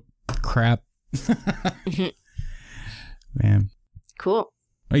so crap. Man. Cool.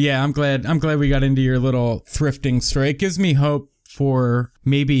 Yeah, I'm glad we got into your little thrifting story. It gives me hope for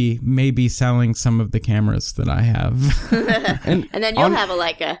maybe selling some of the cameras that I have. and then you'll have a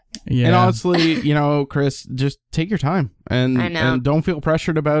Leica. Yeah. And honestly, Chris, just take your time and don't feel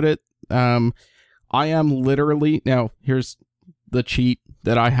pressured about it. I am literally, now here's the cheat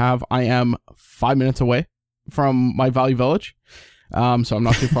that I have. I am 5 minutes away from my Valley Village. So I'm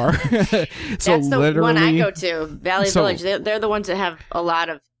not too far. So that's the one I go to, Valley Village. They're the ones that have a lot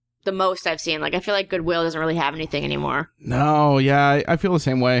of the most I've seen. Like, I feel like Goodwill doesn't really have anything anymore. No, yeah, I feel the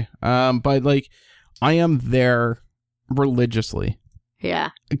same way. But like, I am there religiously. Yeah.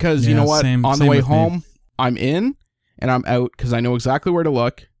 Because you know what? On the way home, I'm in and I'm out because I know exactly where to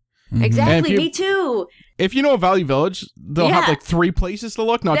look. Exactly, me too. If you know a Valley Village, they'll have like 3 places to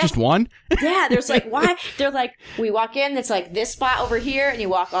look, not just one. Yeah, there's like, why? They're like, we walk in, it's like this spot over here, and you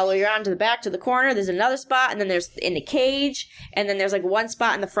walk all the way around to the back to the corner, there's another spot, and then there's in the cage, and then there's like one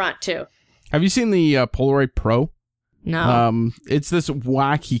spot in the front too. Have you seen the Polaroid Pro? No. It's this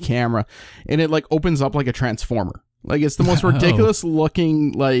wacky camera, and it like opens up like a transformer. Like, it's the most ridiculous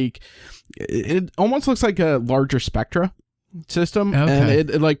looking, like, it almost looks like a larger Spectra system, and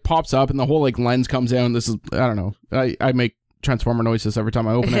it like pops up and the whole like lens comes out, and this is, I don't know, I make transformer noises every time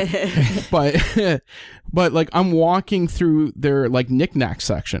I open it. but like, I'm walking through their like knickknack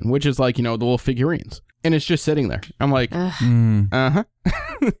section, which is like, the little figurines, and it's just sitting there. I'm like,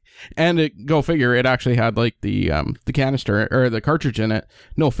 and it, go figure, it actually had like the canister or the cartridge in it,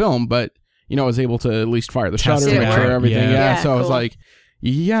 no film, but I was able to at least fire the shutter, make sure everything. So cool. I was like,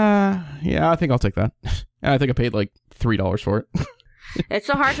 yeah, I think I'll take that. And I think I paid like $3 for it. It's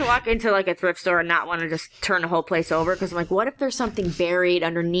so hard to walk into like a thrift store and not want to just turn the whole place over, because I'm like, what if there's something buried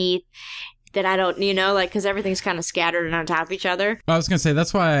underneath that I don't, because everything's kind of scattered and on top of each other. I was going to say,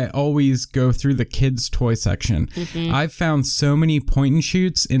 that's why I always go through the kids' toy section. I've found so many point and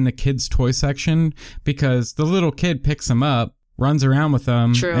shoots in the kids' toy section because the little kid picks them up, runs around with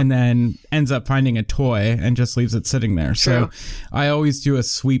them, and then ends up finding a toy and just leaves it sitting there. So I always do a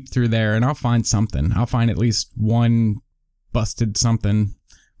sweep through there, and I'll find something. I'll find at least one busted something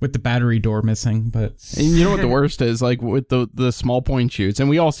with the battery door missing. But and you know what the worst is? Like, with the small point shoots, and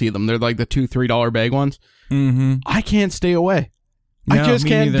we all see them. They're like the $2-3 bag ones. I can't stay away. No, I just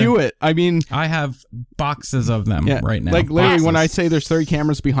can't do it. I mean, I have boxes of them right now. Like, literally, when I say there's 30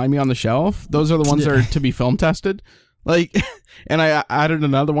 cameras behind me on the shelf, those are the ones that are to be film tested. Like, and I added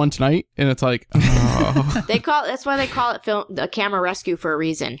another one tonight, and it's like, oh. That's why they call it a camera rescue for a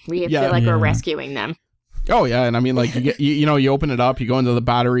reason. We feel like we're rescuing them. Oh yeah, and I mean, like, you open it up, you go into the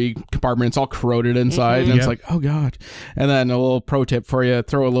battery compartment, it's all corroded inside, and it's like, oh god. And then a little pro tip for you: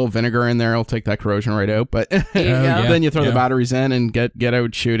 throw a little vinegar in there; it'll take that corrosion right out. But then you throw the batteries in and get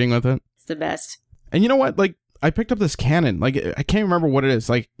out shooting with it. It's the best. And you know what? Like, I picked up this Canon. Like, I can't remember what it is.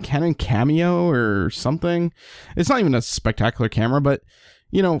 Like, Canon Cameo or something. It's not even a spectacular camera, but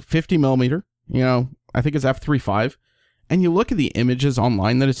 50 millimeter. I think it's f3.5. And you look at the images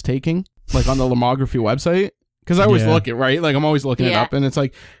online that it's taking, like on the Lomography website, Because I always look at, right? Like, I'm always looking it up, and it's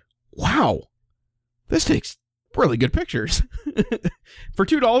like, wow, this takes really good pictures. For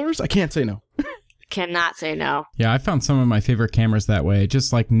 $2, I can't say no. Cannot say no. Yeah, I found some of my favorite cameras that way.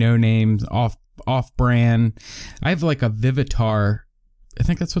 Just like no names, off brand. I have like a Vivitar. I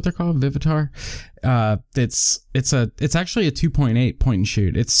think that's what they're called, Vivitar. It's actually a 2.8 point and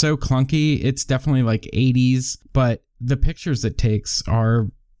shoot. It's so clunky. It's definitely like 80s, but the pictures it takes are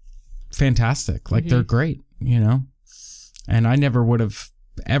fantastic. Like they're great, you know. And I never would have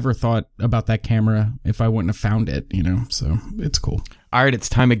ever thought about that camera if I wouldn't have found it, you know. So it's cool. All right, it's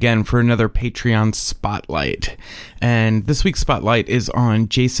time again for another Patreon Spotlight. And this week's Spotlight is on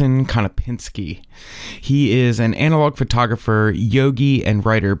Jason Konopinski. He is an analog photographer, yogi, and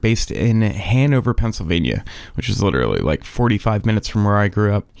writer based in Hanover, Pennsylvania, which is literally like 45 minutes from where I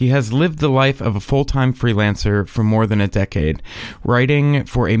grew up. He has lived the life of a full-time freelancer for more than a decade, writing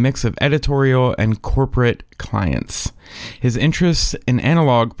for a mix of editorial and corporate clients. His interest in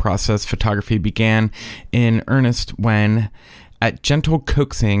analog process photography began in earnest when, at gentle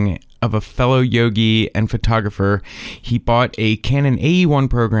coaxing of a fellow yogi and photographer, he bought a Canon AE1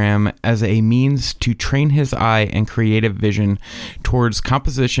 program as a means to train his eye and creative vision towards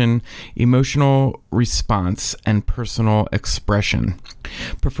composition, emotional response, and personal expression.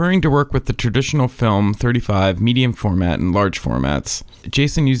 Preferring to work with the traditional film 35, medium format, and large formats,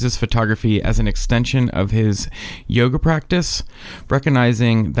 Jason uses photography as an extension of his yoga practice,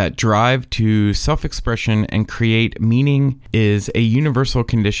 recognizing that drive to self-expression and create meaning is a universal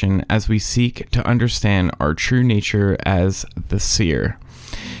condition as we seek to understand our true nature as the seer.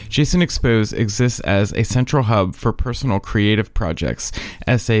 Jason Expose exists as a central hub for personal creative projects,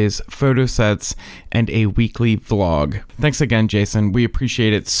 essays, photo sets, and a weekly vlog. Thanks again, Jason. We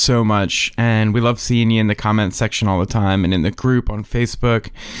appreciate it so much, and we love seeing you in the comment section all the time and in the group on Facebook.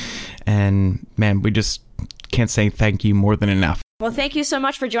 And man, we just can't say thank you more than enough. Well, thank you so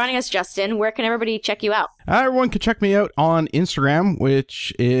much for joining us, Justin. Where can everybody check you out? Everyone can check me out on Instagram,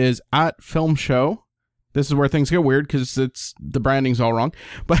 which is @filmshow. This is where things get weird because the branding's all wrong.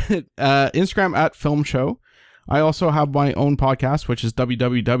 But Instagram @filmshow. I also have my own podcast, which is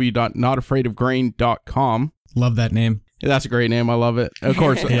www.notafraidofgrain.com. Love that name. That's a great name. I love it. Of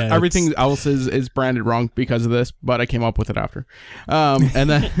course, everything else is branded wrong because of this, but I came up with it after. And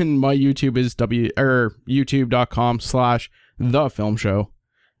then my YouTube is youtube.com/thefilmshow.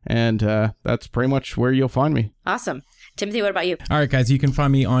 And that's pretty much where you'll find me. Awesome. Timothy, what about you? All right, guys, you can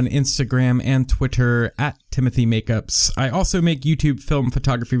find me on Instagram and Twitter @TimothyMakeups. I also make YouTube film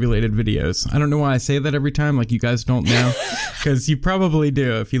photography related videos. I don't know why I say that every time, like you guys don't know, because you probably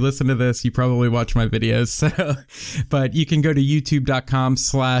do. If you listen to this, you probably watch my videos. So, but you can go to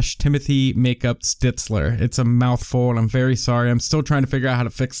youtube.com/TimothyMakeupsDitzler. It's a mouthful, and I'm very sorry. I'm still trying to figure out how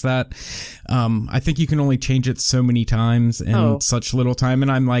to fix that. I think you can only change it so many times in such little time, and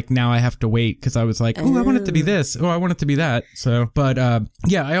I'm like, now I have to wait because I was like, oh, I want it to be this. Oh, I want it to be that. So, but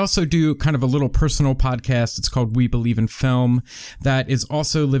yeah, I also do kind of a little personal podcast. It's called We Believe in Film. That is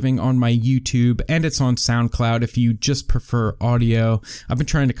also living on my YouTube, and it's on SoundCloud if you just prefer audio. I've been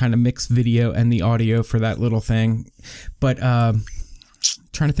trying to kind of mix video and the audio for that little thing, but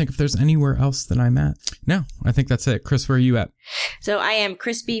trying to think if there's anywhere else that I'm at. No, I think that's it. Chris, where are you at? So I am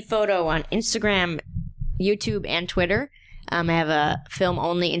Crispy Photo on Instagram, YouTube, and Twitter. I have a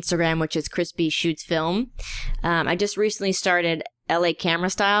film-only Instagram, which is Crispy Shoots Film. I just recently started LA Camera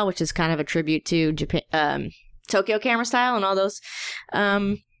Style, which is kind of a tribute to Japan, Tokyo Camera Style and all those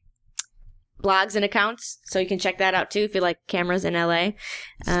blogs and accounts. So you can check that out, too, if you like cameras in LA.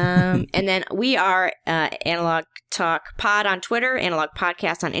 And then we are Analog Talk Pod on Twitter, Analog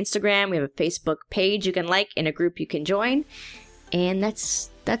Podcast on Instagram. We have a Facebook page you can like and a group you can join. And that's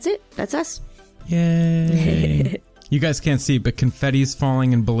it. That's us. Yay. You guys can't see, but confetti's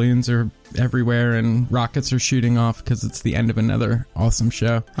falling and balloons are everywhere and rockets are shooting off because it's the end of another awesome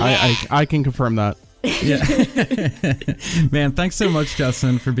show. I can confirm that. Yeah. Man, thanks so much,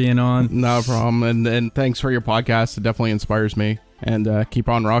 Justin, for being on. No problem. And thanks for your podcast. It definitely inspires me. And keep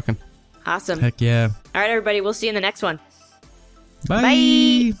on rocking. Awesome. Heck yeah. All right, everybody. We'll see you in the next one. Bye.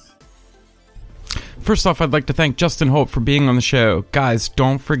 Bye. First off, I'd like to thank Justin Holt for being on the show. Guys,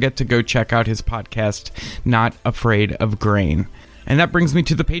 don't forget to go check out his podcast, Not Afraid of Grain. And that brings me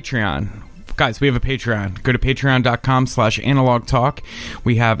to the Patreon. guys, we have a Patreon. Go to patreon.com/analogtalk.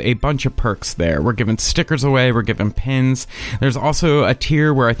 We have a bunch of perks there. We're giving stickers away. We're giving pins. There's also a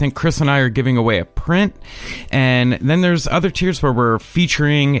tier where I think Chris and I are giving away a print. And then there's other tiers where we're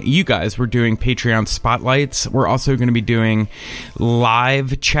featuring you guys. We're doing Patreon spotlights. We're also going to be doing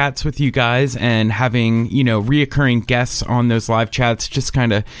live chats with you guys and having, reoccurring guests on those live chats, just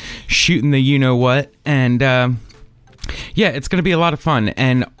kind of shooting the you-know-what. And, it's going to be a lot of fun.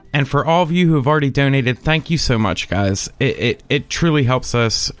 And for all of you who have already donated, thank you so much, guys. It truly helps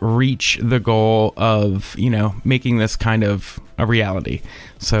us reach the goal of, making this kind of a reality.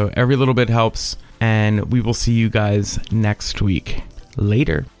 So every little bit helps, and we will see you guys next week.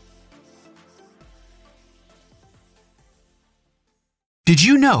 Later. Did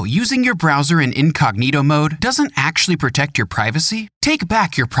you know using your browser in incognito mode doesn't actually protect your privacy? Take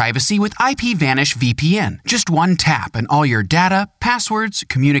back your privacy with IPVanish VPN. Just one tap and all your data, passwords,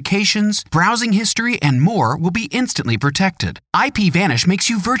 communications, browsing history, and more will be instantly protected. IPVanish makes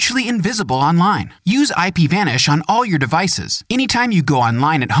you virtually invisible online. Use IPVanish on all your devices, anytime you go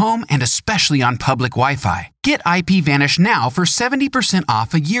online at home and especially on public Wi-Fi. Get IPVanish now for 70%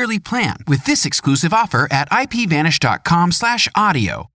 off a yearly plan with this exclusive offer at ipvanish.com/audio.